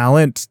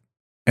talent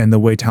and the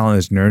way talent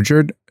is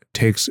nurtured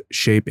takes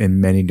shape in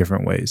many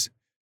different ways.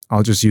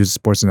 I'll just use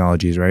sports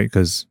analogies, right?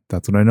 Because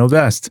that's what I know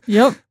best.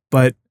 Yep.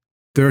 But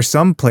there are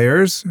some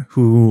players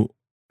who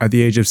at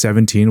the age of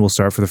 17 will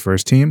start for the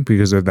first team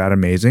because they're that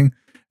amazing.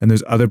 And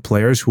there's other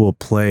players who will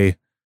play,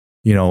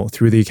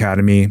 through the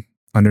academy,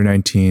 under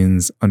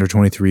 19s, under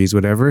 23s,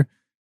 whatever.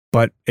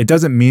 But it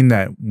doesn't mean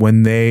that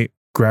when they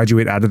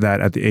graduate out of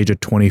that at the age of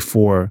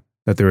 24,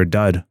 that they're a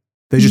dud.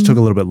 They just took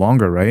a little bit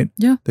longer, right?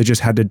 Yeah. They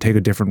just had to take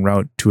a different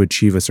route to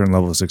achieve a certain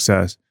level of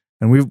success.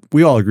 And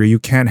we all agree you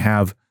can't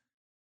have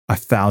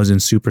 1,000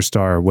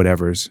 superstar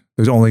whatevers.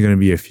 There's only going to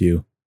be a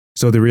few.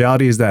 So the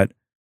reality is that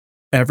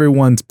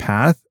everyone's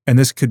path, and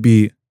this could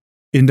be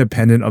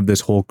independent of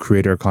this whole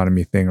creator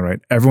economy thing,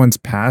 right? Everyone's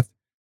path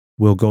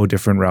will go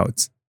different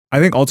routes. I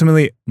think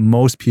ultimately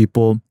most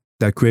people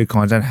that create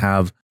content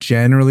have,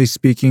 generally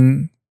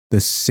speaking, the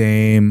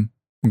same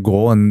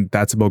goal, and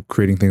that's about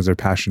creating things they're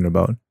passionate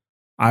about.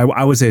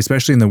 I would say,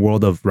 especially in the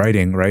world of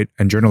writing, right,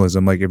 and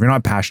journalism, like if you're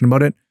not passionate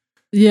about it,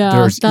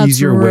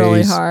 that's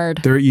really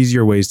hard. There are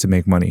easier ways to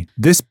make money.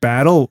 This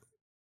battle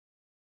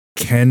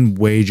can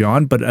wage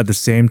on, but at the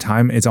same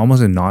time, it's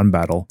almost a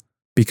non-battle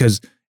because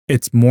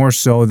it's more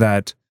so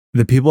that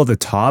the people at the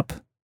top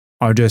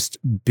are just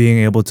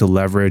being able to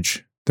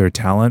leverage their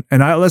talent.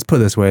 And let's put it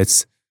this way: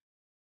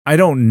 I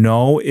don't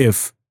know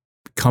if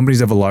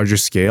companies of a larger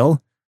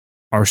scale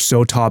are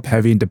so top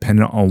heavy and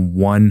dependent on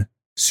one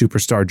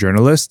superstar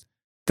journalist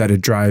that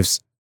it drives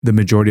the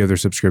majority of their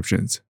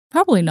subscriptions.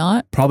 Probably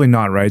not,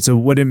 right? So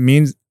what it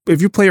means,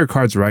 if you play your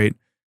cards right,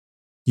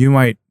 you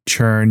might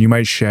you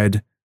might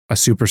shed a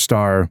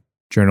superstar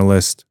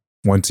journalist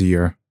once a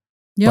year.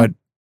 But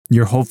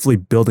you're hopefully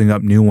building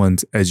up new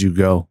ones as you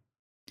go,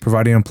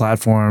 providing a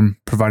platform,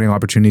 providing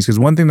opportunities. Because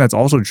one thing that's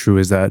also true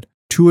is that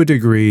to a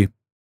degree,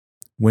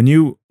 when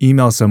you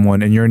email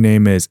someone and your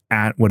name is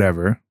at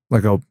whatever,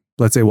 like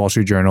let's say Wall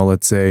Street Journal,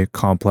 let's say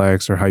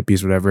Complex or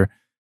Hypebeast, whatever,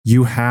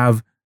 you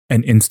have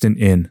an instant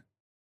in.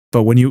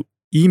 But when you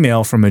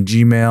email from a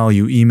Gmail,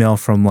 you email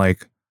from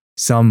like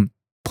some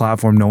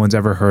platform no one's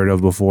ever heard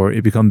of before,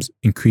 it becomes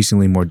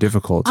increasingly more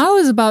difficult. I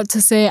was about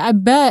to say, I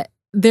bet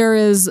there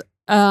is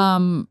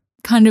kind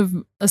of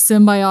a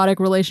symbiotic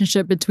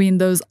relationship between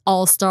those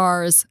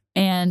all-stars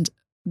and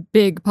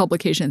big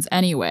publications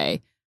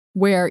anyway,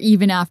 where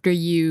even after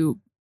you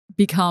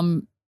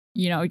become,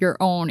 your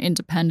own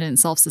independent,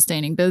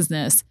 self-sustaining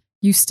business,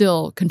 you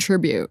still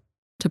contribute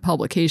to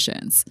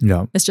publications.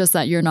 Yeah. It's just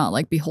that you're not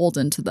like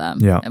beholden to them.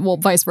 Yeah. Well,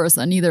 vice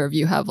versa. Neither of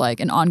you have like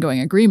an ongoing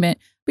agreement,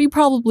 but you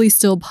probably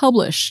still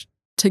publish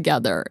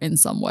together in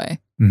some way.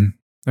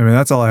 Mm-hmm. I mean,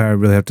 that's all I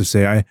really have to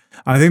say.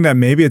 I think that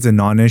maybe it's a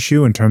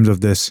non-issue in terms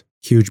of this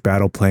huge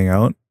battle playing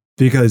out,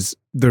 because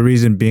the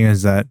reason being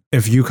is that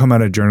if you come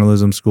out of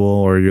journalism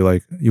school or you're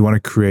like, you want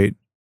to create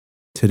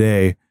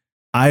today,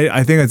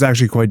 I think it's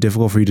actually quite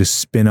difficult for you to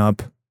spin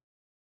up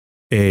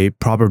a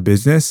proper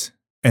business.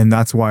 And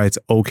that's why it's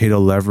okay to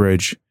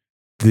leverage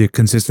the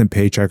consistent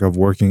paycheck of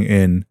working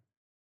in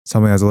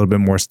something that's a little bit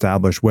more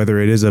established, whether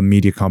it is a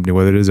media company,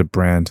 whether it is a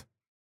brand.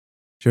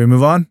 Should we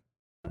move on?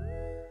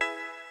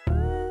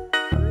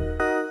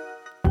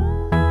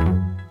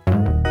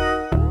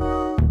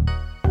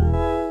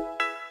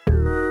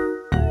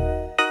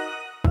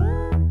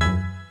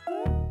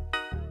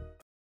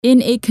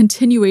 In a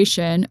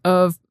continuation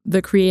of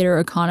the creator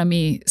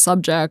economy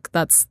subject,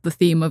 that's the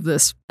theme of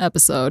this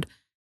episode,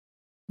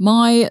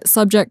 my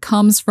subject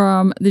comes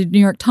from the New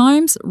York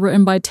Times,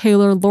 written by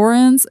Taylor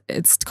Lorenz.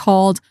 It's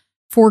called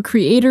 "For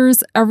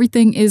Creators,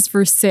 Everything is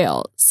for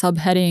Sale."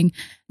 Subheading: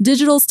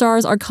 Digital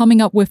stars are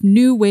coming up with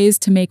new ways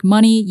to make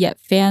money, yet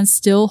fans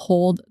still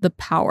hold the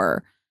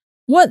power.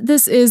 what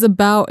this is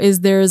about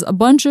is there's a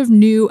bunch of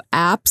new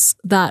apps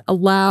that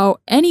allow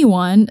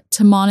anyone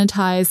to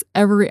monetize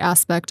every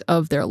aspect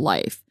of their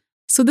life.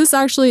 So this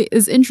actually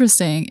is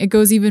interesting. It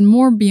goes even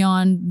more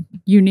beyond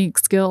unique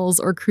skills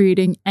or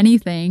creating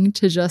anything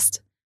to just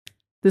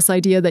this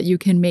idea that you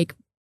can make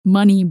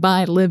money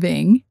by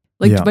living,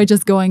 like by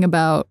just going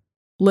about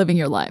living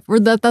your life, or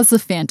that's a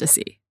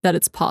fantasy that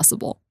it's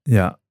possible.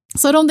 Yeah.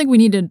 So I don't think we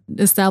need to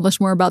establish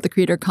more about the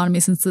creator economy,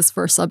 since this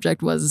first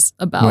subject was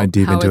about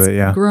how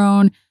it's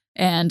grown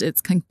and it's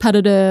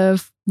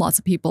competitive. Lots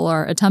of people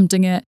are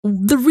attempting it.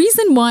 The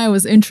reason why I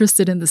was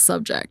interested in this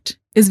subject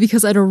is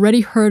because I'd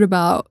already heard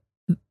about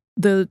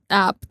the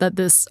app that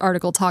this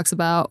article talks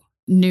about,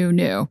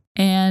 New.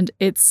 And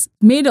it's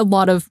made a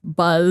lot of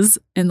buzz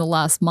in the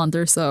last month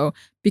or so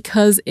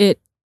because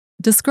it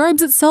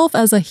describes itself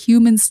as a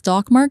human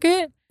stock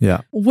market.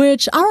 Yeah.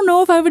 Which I don't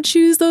know if I would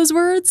choose those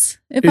words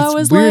if I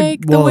was weird.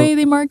 Like the way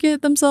they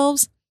market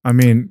themselves. I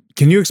mean,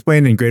 can you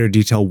explain in greater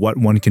detail what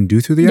one can do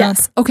through the app?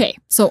 Yes. Okay.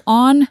 So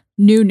on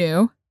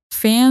New,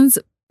 fans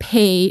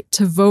pay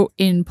to vote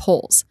in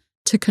polls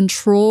to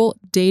control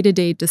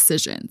day-to-day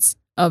decisions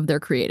of their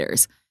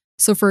creators.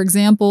 So for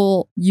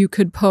example, you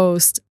could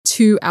post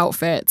 2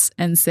 outfits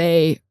and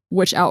say,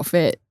 which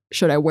outfit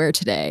should I wear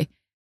today?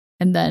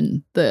 And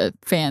then the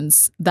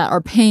fans that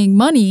are paying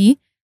money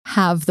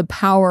have the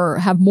power,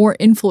 have more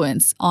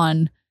influence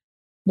on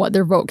what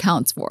their vote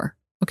counts for.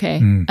 Okay.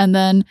 And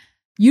then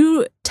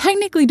you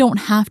technically don't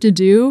have to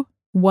do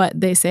what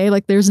they say.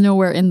 Like there's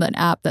nowhere in the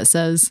app that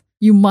says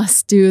you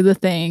must do the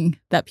thing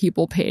that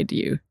people paid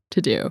you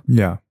to do.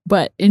 Yeah.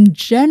 But in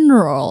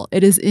general,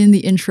 it is in the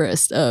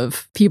interest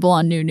of people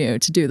on New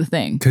to do the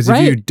thing. Because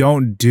if you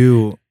don't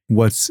do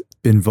what's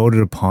been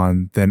voted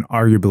upon, then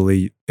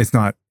arguably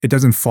it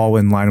doesn't fall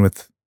in line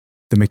with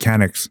the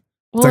mechanics.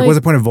 It's like, what's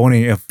the point of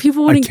voting if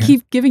people wouldn't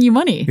keep giving you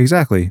money?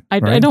 Exactly.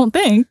 I don't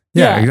think.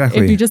 Yeah,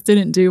 exactly. If you just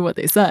didn't do what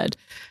they said.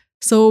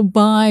 So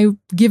by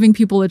giving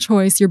people a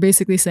choice, you're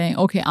basically saying,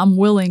 okay, I'm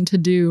willing to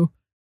do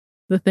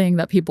the thing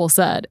that people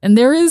said. And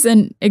there is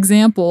an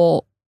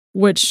example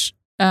which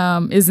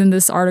is in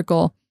this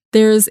article.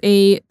 There's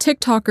a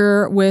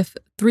TikToker with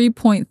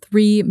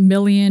 3.3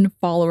 million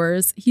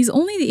followers. He's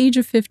only the age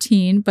of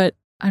 15, but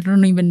I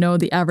don't even know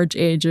the average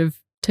age of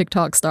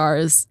TikTok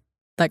stars.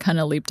 That kind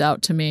of leaped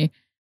out to me.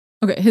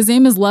 Okay, his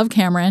name is Love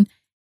Cameron,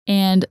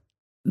 and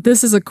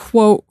this is a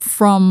quote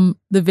from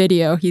the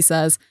video. He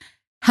says,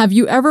 "Have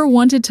you ever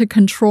wanted to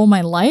control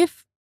my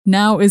life?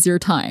 Now is your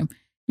time.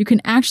 You can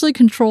actually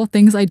control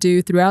things I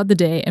do throughout the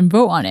day and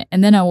vote on it.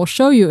 And then I will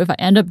show you if I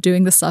end up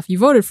doing the stuff you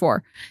voted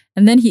for."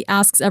 And then he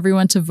asks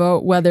everyone to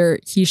vote whether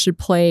he should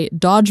play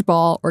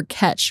dodgeball or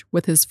catch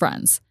with his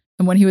friends.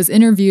 And when he was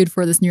interviewed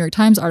for this New York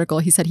Times article,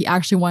 he said he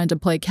actually wanted to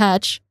play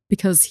catch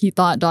because he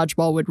thought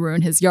dodgeball would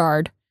ruin his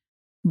yard.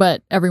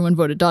 But everyone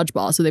voted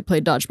dodgeball, so they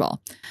played dodgeball.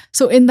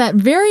 So in that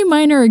very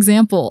minor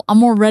example,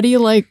 I'm already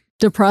like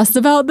depressed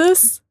about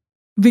this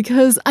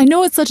because I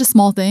know it's such a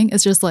small thing.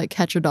 It's just like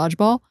catch or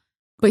dodgeball.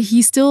 But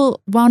he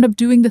still wound up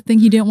doing the thing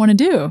he didn't want to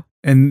do.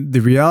 And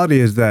the reality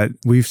is that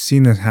we've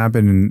seen this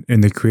happen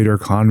in the creator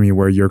economy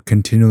where you're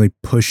continually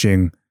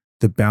pushing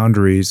the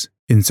boundaries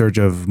in search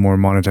of more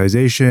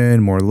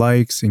monetization, more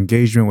likes,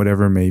 engagement,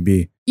 whatever it may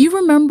be. You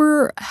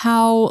remember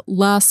how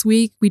last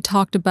week we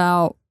talked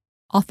about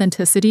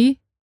authenticity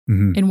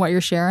in what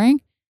you're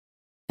sharing?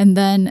 And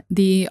then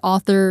the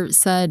author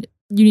said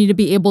you need to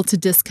be able to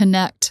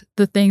disconnect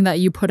the thing that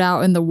you put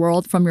out in the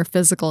world from your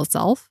physical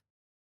self.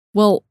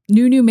 Well,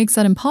 New makes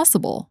that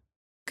impossible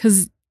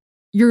because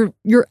your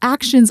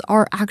actions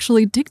are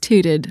actually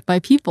dictated by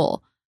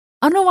people.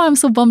 I don't know why I'm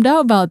so bummed out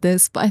about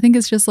this, but I think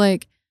it's just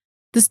like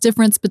this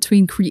difference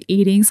between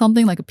creating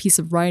something like a piece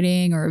of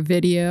writing or a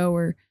video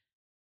or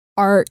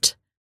art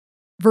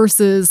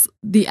versus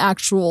the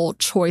actual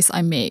choice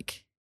I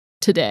make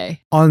today.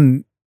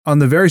 On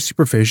the very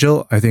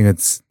superficial, I think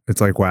it's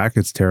like whack,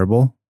 it's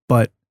terrible.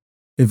 But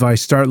if I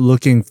start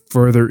looking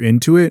further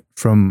into it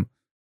from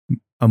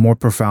a more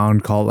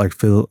profound, call it like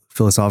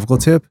philosophical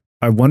tip,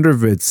 I wonder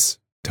if it's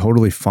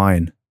totally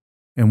fine.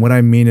 And what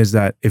I mean is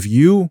that if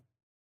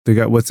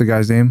what's the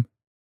guy's name?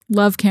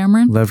 Love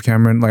Cameron.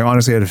 Like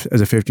honestly, as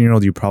a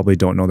 15-year-old, you probably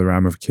don't know the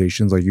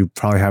ramifications. Like you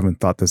probably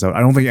haven't thought this out. I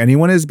don't think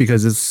anyone is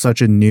because it's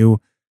such a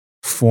new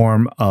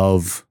form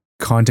of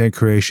content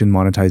creation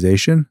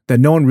monetization that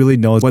no one really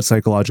knows what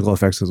psychological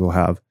effects this will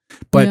have.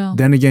 But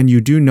then again,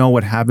 you do know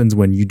what happens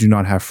when you do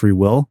not have free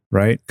will,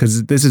 right?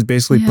 Because this is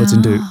basically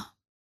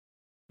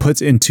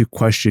puts into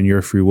question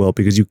your free will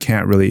because you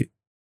can't really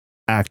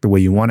act the way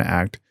you want to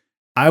act.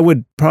 I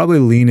would probably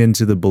lean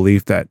into the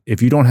belief that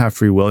if you don't have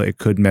free will, it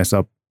could mess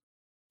up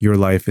your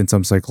life in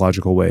some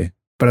psychological way.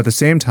 But at the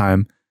same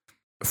time,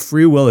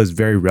 free will is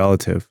very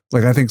relative.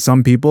 Like I think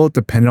some people,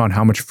 depending on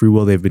how much free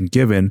will they've been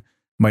given,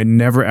 might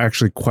never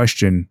actually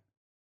question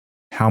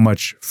how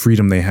much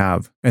freedom they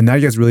have. And that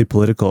gets really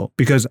political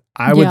because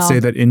I would say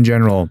that in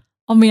general,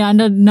 I mean, I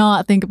did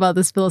not think about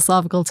this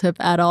philosophical tip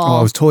at all. Oh,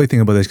 I was totally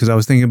thinking about this because I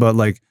was thinking about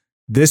like,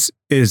 this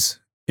is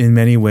in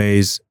many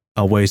ways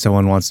a way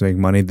someone wants to make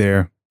money.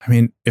 They're I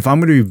mean, if I'm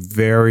going to be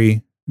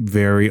very,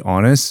 very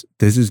honest,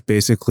 this is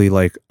basically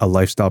like a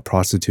lifestyle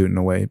prostitute in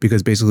a way,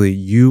 because basically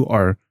you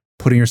are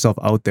putting yourself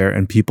out there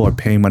and people are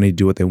paying money to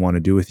do what they want to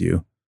do with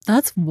you.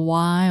 That's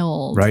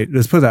wild. Right?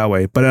 Let's put it that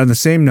way. But on the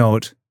same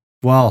note,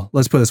 well,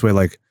 let's put it this way,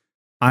 like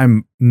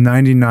I'm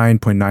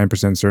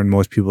 99.9% certain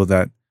most people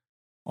that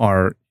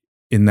are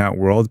in that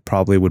world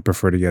probably would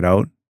prefer to get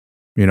out.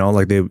 You know,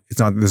 like it's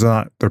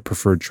not their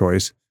preferred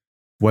choice.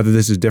 Whether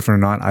this is different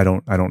or not, I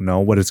don't know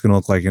what it's going to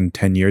look like in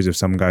 10 years if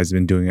some guy's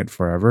been doing it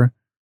forever.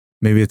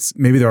 Maybe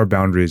there are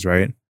boundaries,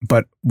 right?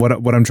 But what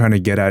I'm trying to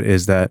get at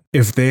is that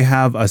if they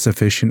have a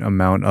sufficient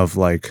amount of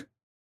like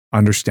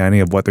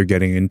understanding of what they're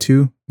getting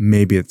into,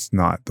 maybe it's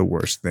not the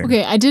worst thing.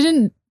 Okay, I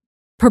didn't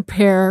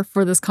prepare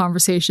for this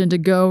conversation to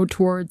go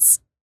towards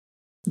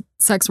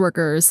sex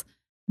workers,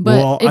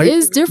 but it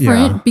is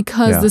different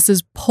because this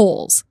is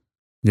polls.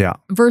 Yeah.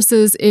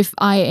 Versus if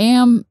I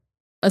am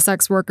a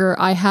sex worker,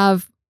 I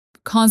have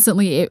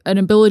constantly an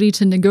ability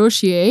to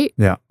negotiate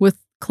with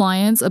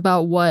clients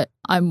about what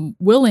I'm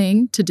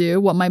willing to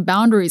do, what my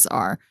boundaries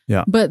are.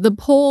 Yeah. But the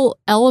poll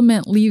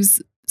element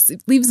leaves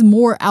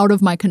more out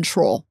of my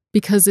control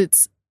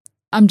because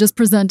I'm just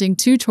presenting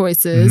two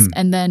choices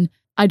and then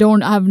I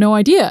have no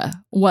idea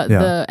what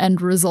the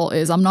end result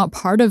is. I'm not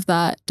part of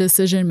that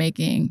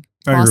decision-making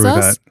process. I agree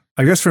with that.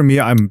 I guess for me,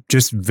 I'm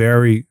just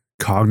very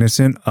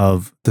cognizant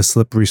of the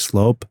slippery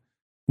slope.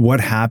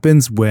 What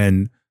happens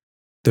when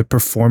the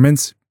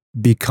performance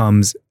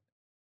becomes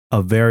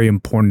a very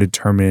important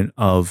determinant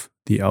of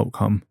the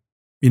outcome?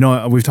 You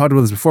know, we've talked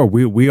about this before.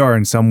 We are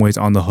in some ways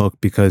on the hook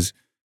because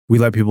we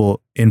let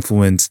people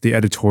influence the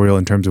editorial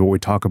in terms of what we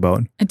talk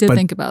about. I did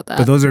think about that.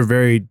 But those are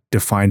very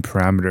defined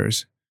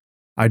parameters.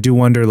 I do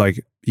wonder,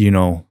 like, you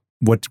know,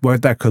 what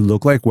that could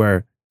look like,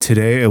 where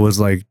today it was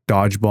like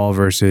dodgeball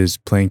versus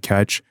playing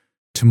catch.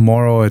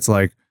 Tomorrow it's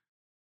like,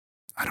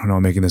 I don't know,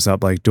 I'm making this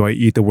up. Like, do I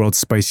eat the world's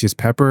spiciest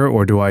pepper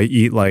or do I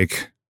eat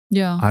like,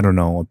 I don't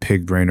know, a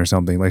pig brain or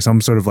something, like some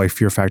sort of like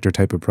fear factor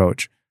type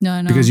approach. No,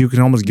 I know. Because you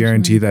can almost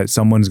guarantee that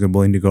someone's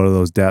willing to go to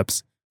those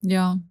depths.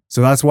 Yeah.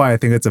 So that's why I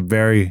think it's a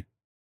very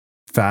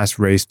fast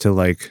race to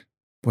like,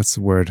 what's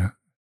the word?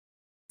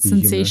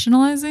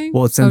 Sensationalizing?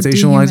 Well, it's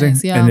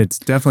sensationalizing and it's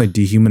definitely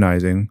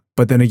dehumanizing.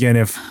 But then again,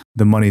 if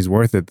the money's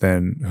worth it,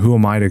 then who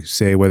am I to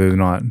say whether or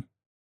not?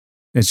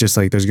 It's just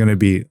like there's going to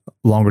be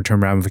longer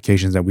term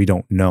ramifications that we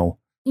don't know.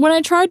 When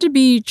I tried to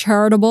be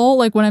charitable,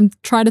 like when I'm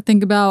trying to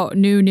think about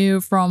new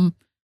from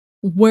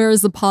where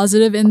is the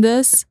positive in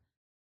this,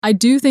 I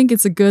do think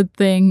it's a good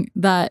thing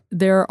that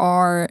there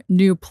are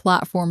new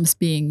platforms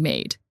being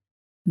made.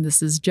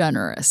 This is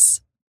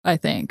generous, I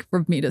think,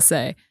 for me to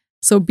say.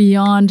 So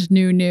beyond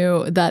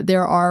new, that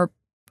there are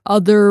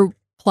other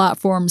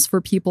platforms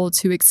for people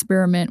to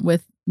experiment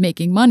with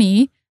making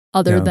money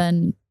other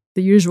than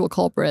the usual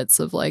culprits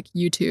of like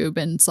YouTube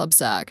and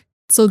Substack.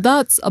 So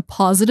that's a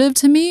positive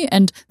to me.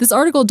 And this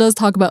article does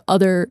talk about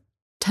other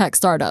tech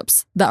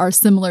startups that are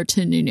similar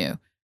to Nunu.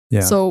 Yeah.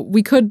 So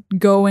we could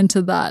go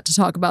into that to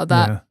talk about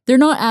that. Yeah. They're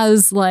not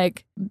as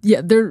like,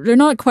 they're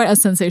not quite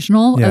as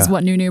sensational as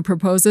what Nunu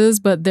proposes,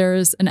 but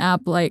there's an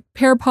app like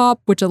PairPop,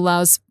 which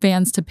allows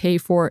fans to pay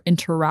for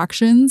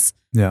interactions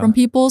from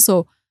people.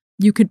 So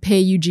you could pay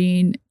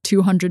Eugene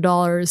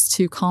 $200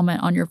 to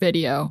comment on your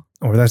video.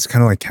 Or that's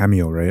kind of like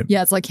Cameo, right?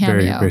 Yeah, it's like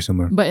Cameo. Very, very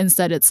similar. But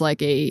instead it's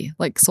like a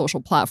social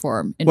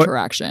platform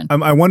interaction.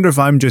 I wonder if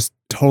I'm just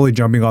totally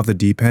jumping off the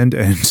deep end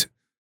and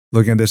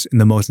looking at this in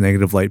the most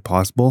negative light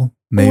possible.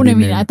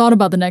 Maybe. I thought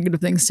about the negative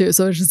things too.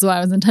 So it's just why I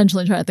was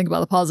intentionally trying to think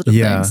about the positive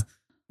things.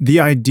 The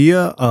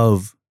idea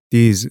of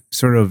these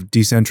sort of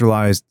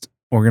decentralized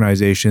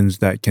organizations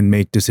that can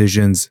make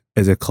decisions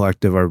as a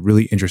collective are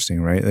really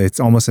interesting, right? It's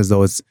almost as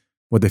though it's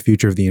what the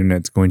future of the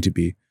internet is going to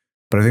be.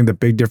 But I think the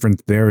big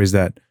difference there is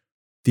that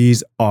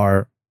these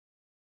are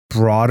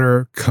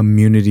broader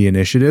community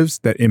initiatives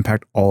that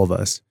impact all of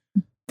us.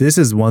 This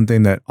is one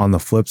thing that on the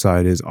flip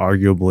side is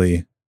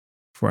arguably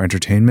for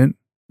entertainment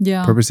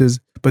purposes.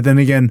 But then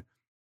again,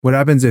 what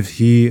happens if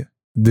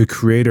the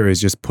creator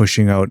is just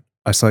pushing out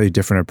a slightly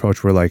different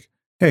approach where like,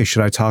 hey,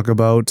 should I talk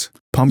about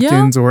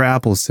pumpkins or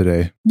apples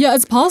today? Yeah,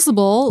 it's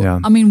possible. Yeah.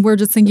 I mean, we're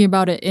just thinking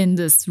about it in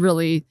this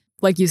really,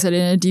 like you said,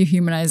 in a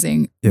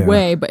dehumanizing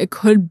way, but it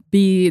could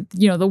be,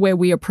 the way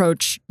we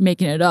approach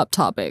making it up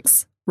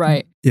topics.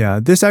 Right.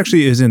 Yeah. This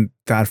actually isn't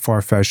that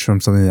far-fetched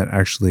from something that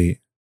actually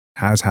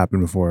has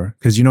happened before.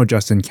 Because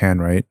Justin Can,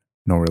 right?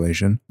 No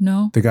relation.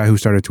 No. The guy who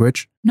started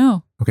Twitch?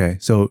 No. Okay.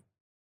 So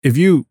since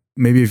you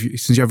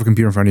have a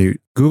computer in front of you,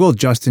 Google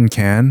Justin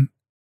Can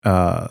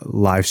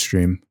live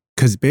stream.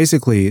 Because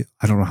basically,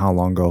 I don't know how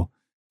long ago,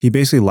 he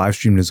basically live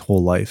streamed his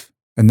whole life.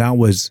 And that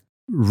was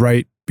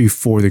right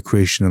before the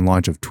creation and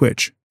launch of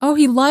Twitch. Oh,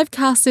 he live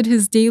casted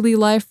his daily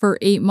life for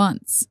 8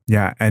 months.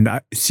 Yeah. And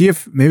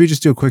maybe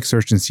just do a quick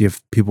search and see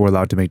if people were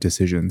allowed to make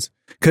decisions.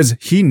 Because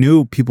he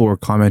knew people were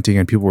commenting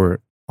and people were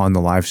on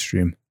the live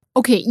stream.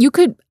 Okay,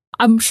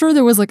 I'm sure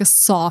there was like a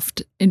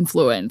soft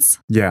influence.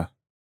 Yeah.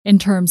 In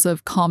terms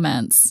of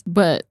comments,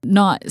 but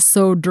not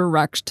so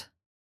direct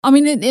I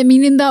mean,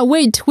 in that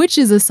way, Twitch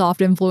is a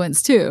soft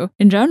influence too,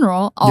 in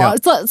general. Yeah.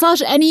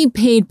 Slash any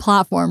paid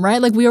platform,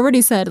 right? Like we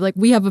already said, like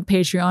we have a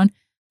Patreon.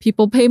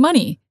 People pay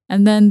money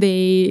and then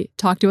they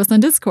talk to us on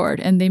Discord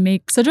and they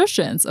make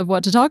suggestions of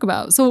what to talk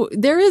about. So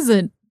there is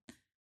a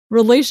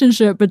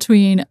relationship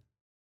between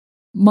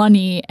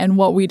money and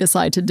what we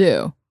decide to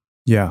do.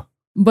 Yeah.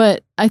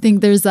 But I think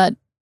there's that,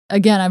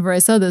 again, I've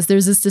already said this,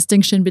 there's this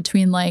distinction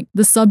between like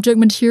the subject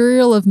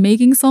material of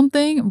making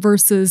something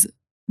versus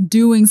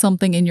doing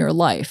something in your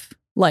life,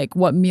 like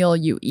what meal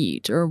you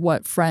eat or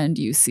what friend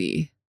you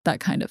see, that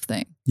kind of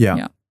thing.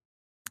 Yeah.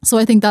 So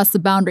I think that's the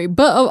boundary.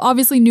 But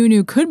obviously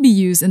Nunu could be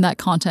used in that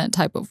content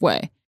type of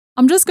way.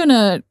 I'm just going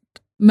to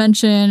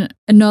mention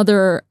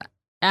another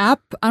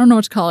app. I don't know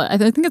what to call it. I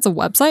think it's a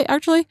website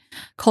actually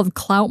called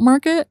Clout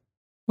Market,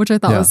 which I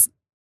thought was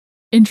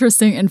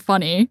interesting and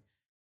funny.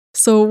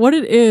 So what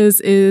it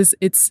is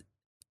it's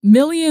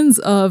millions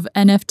of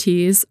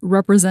NFTs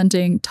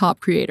representing top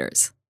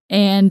creators.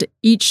 And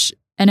each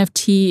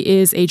NFT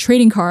is a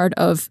trading card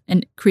of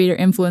a creator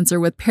influencer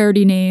with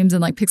parody names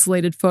and like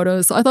pixelated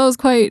photos. So I thought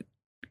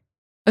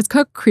it's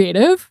quite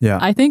creative,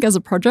 I think, as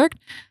a project.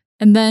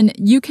 And then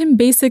you can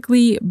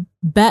basically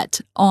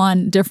bet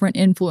on different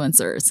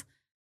influencers.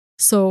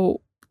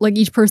 So like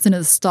each person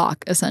is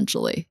stock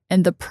essentially,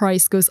 and the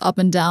price goes up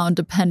and down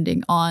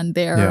depending on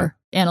their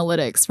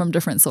analytics from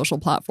different social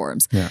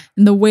platforms. Yeah.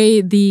 And the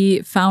way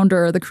the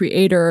founder, the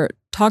creator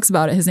talks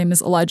about it, his name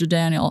is Elijah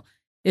Daniel,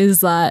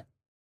 is that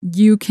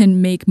you can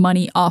make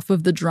money off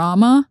of the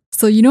drama.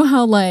 So you know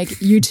how like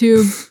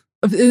YouTube,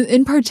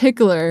 in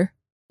particular,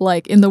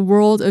 like in the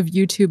world of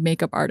YouTube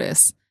makeup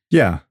artists,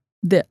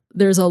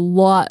 there's a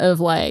lot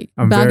of like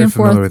back and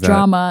forth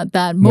drama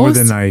that most more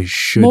than I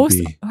should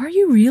be. Are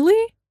you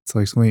really? It's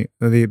like something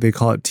they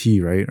call it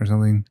tea, right, or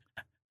something.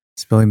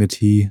 Spilling the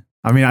tea.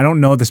 I mean, I don't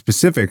know the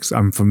specifics.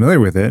 I'm familiar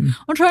with it.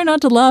 I'm trying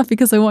not to laugh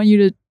because I want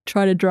you to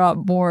try to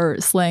drop more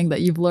slang that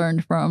you've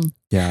learned from.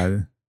 Yeah.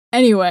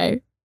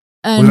 Anyway.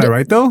 And was I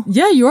right though?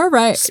 Yeah, you are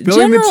right.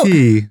 Spilling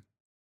the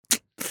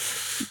tea.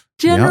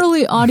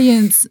 Generally,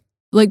 audience,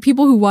 like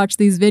people who watch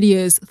these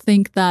videos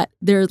think that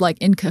they're like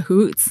in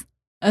cahoots,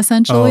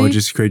 essentially. Oh,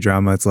 just create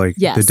drama. It's like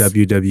the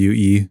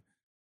WWE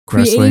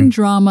Creating wrestling.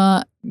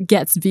 drama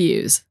gets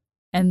views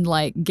and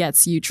like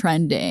gets you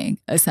trending,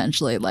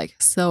 essentially, like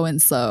so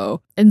and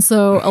so. And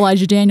so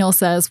Elijah Daniel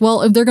says,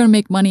 well, if they're going to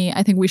make money,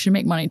 I think we should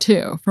make money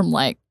too from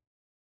like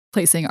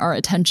placing our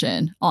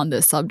attention on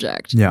this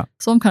subject. Yeah.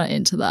 So I'm kind of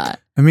into that.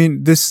 I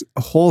mean, this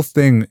whole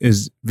thing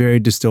is very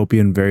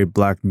dystopian, very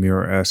Black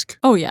Mirror-esque.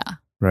 Oh, yeah.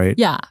 Right?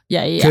 Yeah.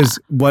 Because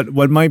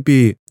what might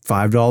be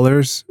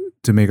 $5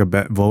 to make a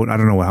vote, I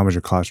don't know how much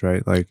it costs,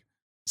 right? Like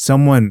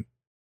someone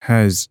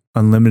has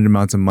unlimited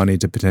amounts of money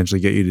to potentially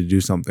get you to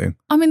do something.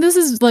 I mean, this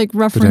is like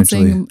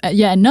referencing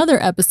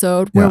another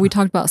episode where we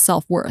talked about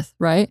self-worth,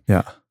 right?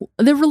 Yeah.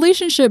 The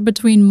relationship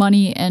between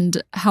money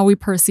and how we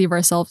perceive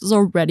ourselves is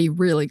already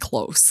really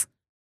close.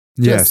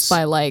 Just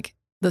by like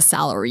the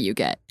salary you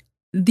get.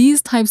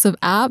 These types of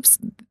apps,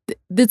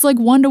 it's like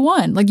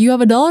 1-to-1. Like you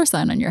have a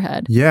 $sign on your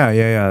head. Yeah.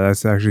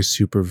 That's actually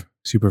super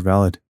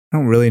valid. I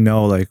don't really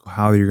know like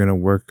how you're going to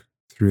work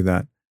through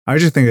that. I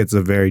just think it's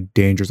a very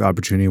dangerous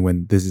opportunity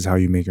when this is how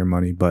you make your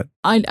money. But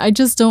I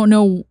just don't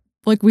know.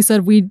 Like we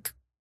said, we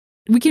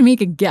can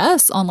make a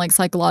guess on like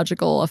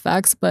psychological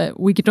effects, but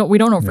we don't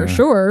know for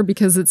sure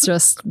because it's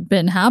just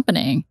been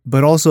happening.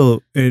 But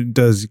also it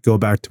does go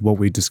back to what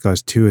we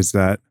discussed too, is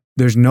that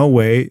there's no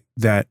way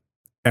that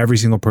every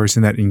single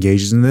person that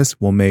engages in this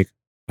will make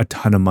a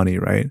ton of money,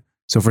 right?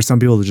 So for some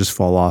people to just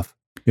fall off,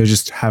 you'll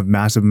just have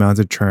massive amounts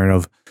of churn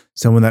of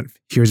someone that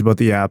hears about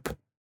the app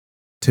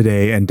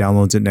today and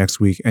downloads it next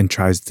week and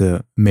tries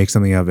to make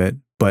something of it.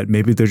 But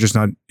maybe they're just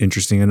not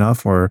interesting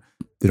enough or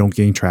they don't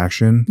gain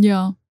traction.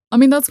 Yeah. I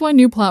mean, that's why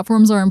new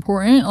platforms are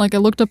important. Like I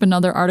looked up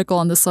another article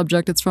on this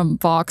subject. It's from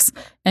Vox.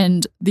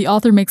 And the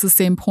author makes the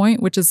same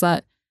point, which is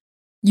that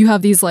you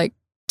have these like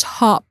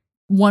top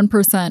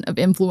 1% of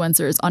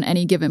influencers on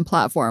any given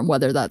platform,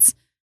 whether that's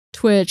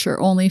Twitch or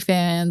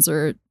OnlyFans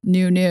or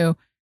Nunu.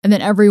 And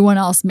then everyone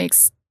else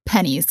makes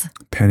pennies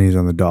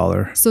on the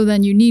dollar. So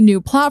then you need new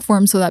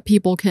platforms so that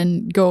people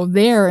can go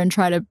there and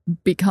try to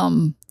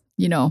become,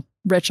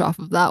 rich off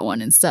of that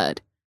one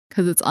instead.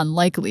 Because it's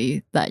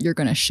unlikely that you're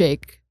going to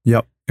shake.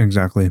 Yep,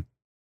 exactly.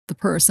 The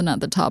person at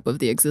the top of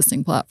the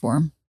existing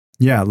platform.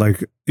 Yeah,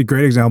 like a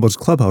great example is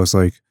Clubhouse.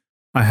 Like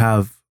I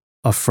have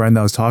a friend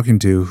that I was talking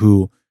to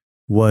who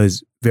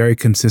was very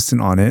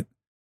consistent on it.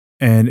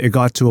 And it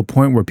got to a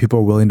point where people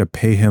were willing to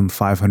pay him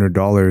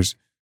 $500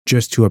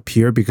 just to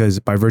appear, because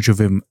by virtue of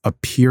him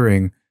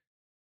appearing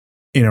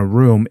in a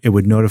room, it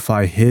would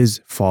notify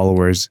his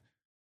followers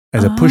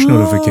as a push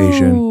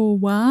notification. Oh,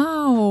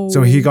 wow.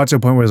 So he got to a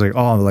point where it's like,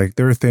 oh, like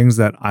there are things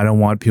that I don't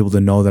want people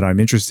to know that I'm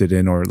interested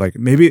in, or like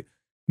maybe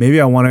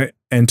I want to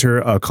enter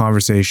a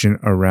conversation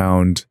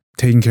around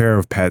taking care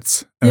of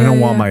pets. And I don't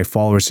want my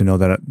followers to know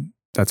that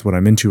that's what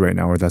I'm into right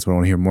now, or that's what I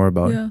want to hear more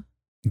about. Yeah.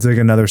 It's like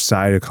another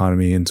side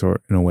economy in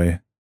a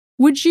way.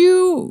 Would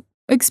you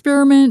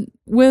experiment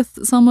with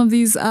some of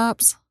these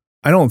apps?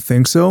 I don't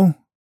think so.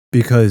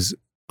 because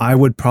I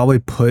would probably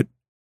put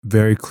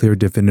very clear,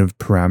 definitive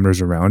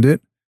parameters around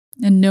it.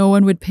 And no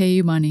one would pay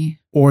you money.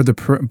 But the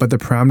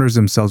parameters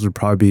themselves would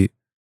probably be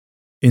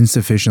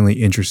insufficiently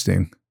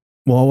interesting.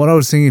 Well, what I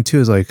was thinking too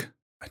is like,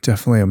 I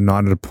definitely am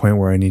not at a point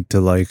where I need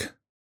to like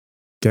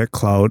get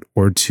clout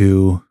or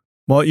to,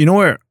 well, you know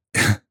where,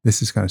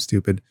 this is kind of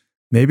stupid.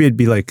 Maybe it'd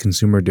be like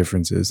consumer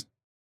differences.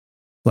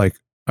 Like,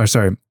 or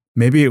sorry,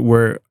 maybe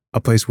a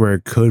place where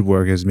it could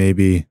work is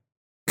maybe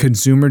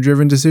consumer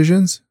driven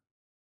decisions,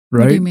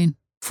 right? What do you mean?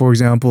 For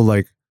example,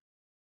 like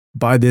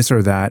buy this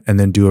or that and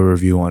then do a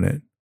review on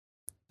it.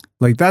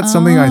 Like that's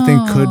something I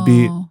think could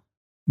be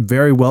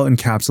very well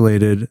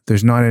encapsulated.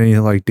 There's not any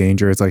like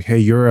danger. It's like, hey,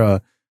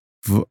 you're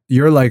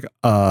like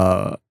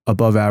a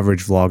above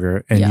average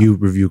vlogger and you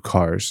review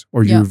cars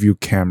or you review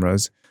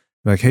cameras.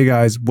 Like, hey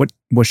guys, what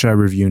should I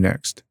review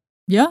next?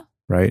 Yeah.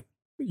 Right.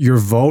 Your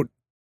vote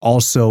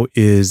also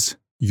is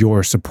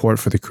your support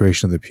for the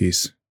creation of the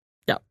piece.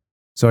 Yeah.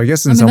 So I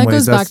guess in some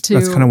ways that's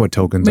kind of what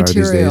tokens are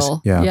these days.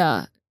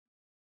 Yeah.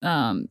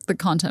 The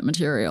content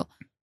material.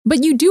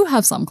 But you do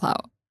have some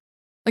clout.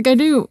 Like I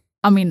do.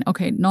 I mean,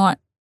 okay, not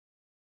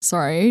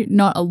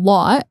a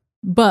lot,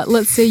 but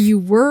let's say you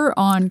were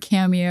on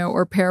Cameo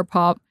or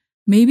Pearpop,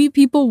 maybe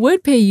people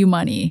would pay you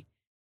money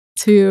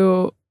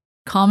to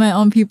comment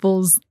on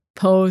people's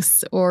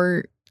posts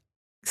or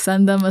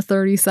send them a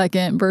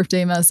 30-second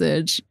birthday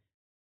message.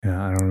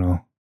 Yeah, I don't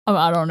know.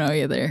 I don't know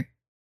either.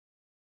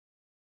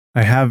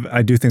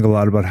 I do think a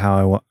lot about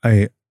how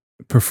I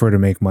prefer to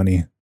make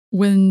money.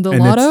 Win the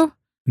lotto?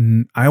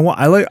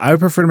 I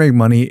prefer to make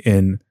money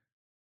in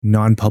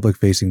non-public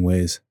facing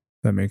ways.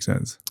 That makes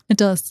sense. It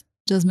does.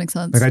 It does make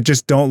sense. Like I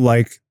just don't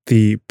like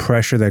the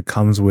pressure that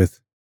comes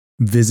with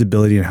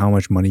visibility and how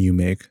much money you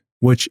make,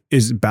 which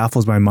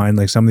baffles my mind.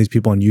 Like some of these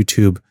people on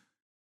YouTube,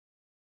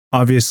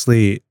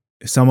 obviously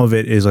some of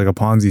it is like a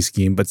Ponzi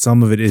scheme, but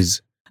some of it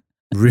is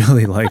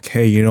really like,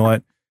 hey, you know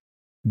what?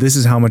 This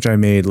is how much I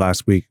made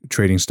last week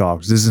trading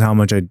stocks. This is how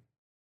much I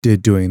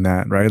did doing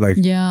that, right? Like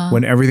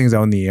when everything's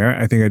out in the air,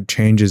 I think it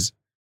changes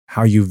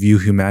how you view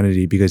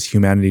humanity because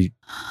humanity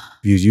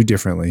views you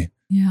differently.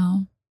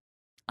 Yeah.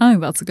 I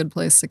think that's a good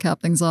place to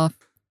cap things off.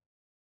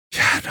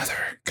 Yeah, another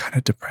kind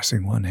of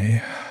depressing one,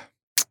 hey?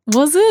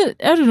 Was it?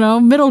 I don't know.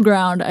 Middle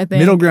ground, I think.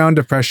 Middle ground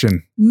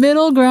depression.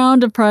 Middle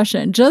ground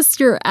depression. Just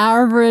your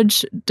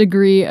average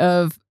degree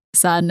of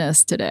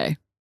sadness today.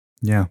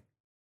 Yeah.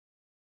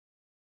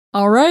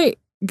 All right.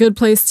 Good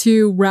place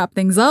to wrap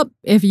things up.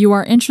 If you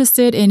are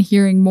interested in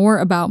hearing more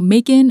about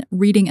Maekan,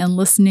 reading and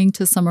listening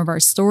to some of our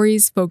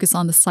stories, focus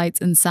on the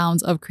sights and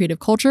sounds of creative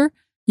culture,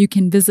 you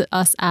can visit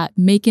us at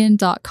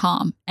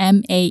maekan.com,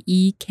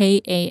 maekan.com.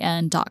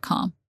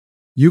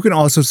 You can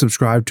also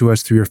subscribe to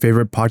us through your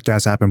favorite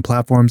podcast app and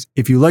platforms.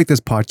 If you like this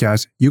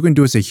podcast, you can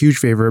do us a huge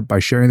favor by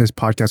sharing this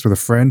podcast with a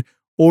friend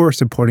or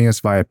supporting us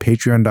via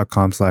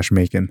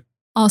patreon.com/Maekan.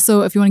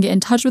 Also, if you want to get in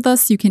touch with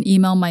us, you can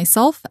email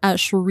myself at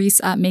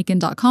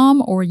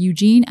Charisse@Maekan.com or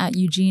Eugene at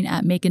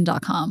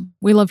Maekan.com.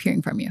 We love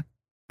hearing from you.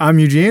 I'm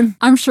Eugene.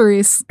 I'm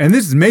Charisse. And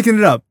this is Making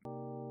It Up.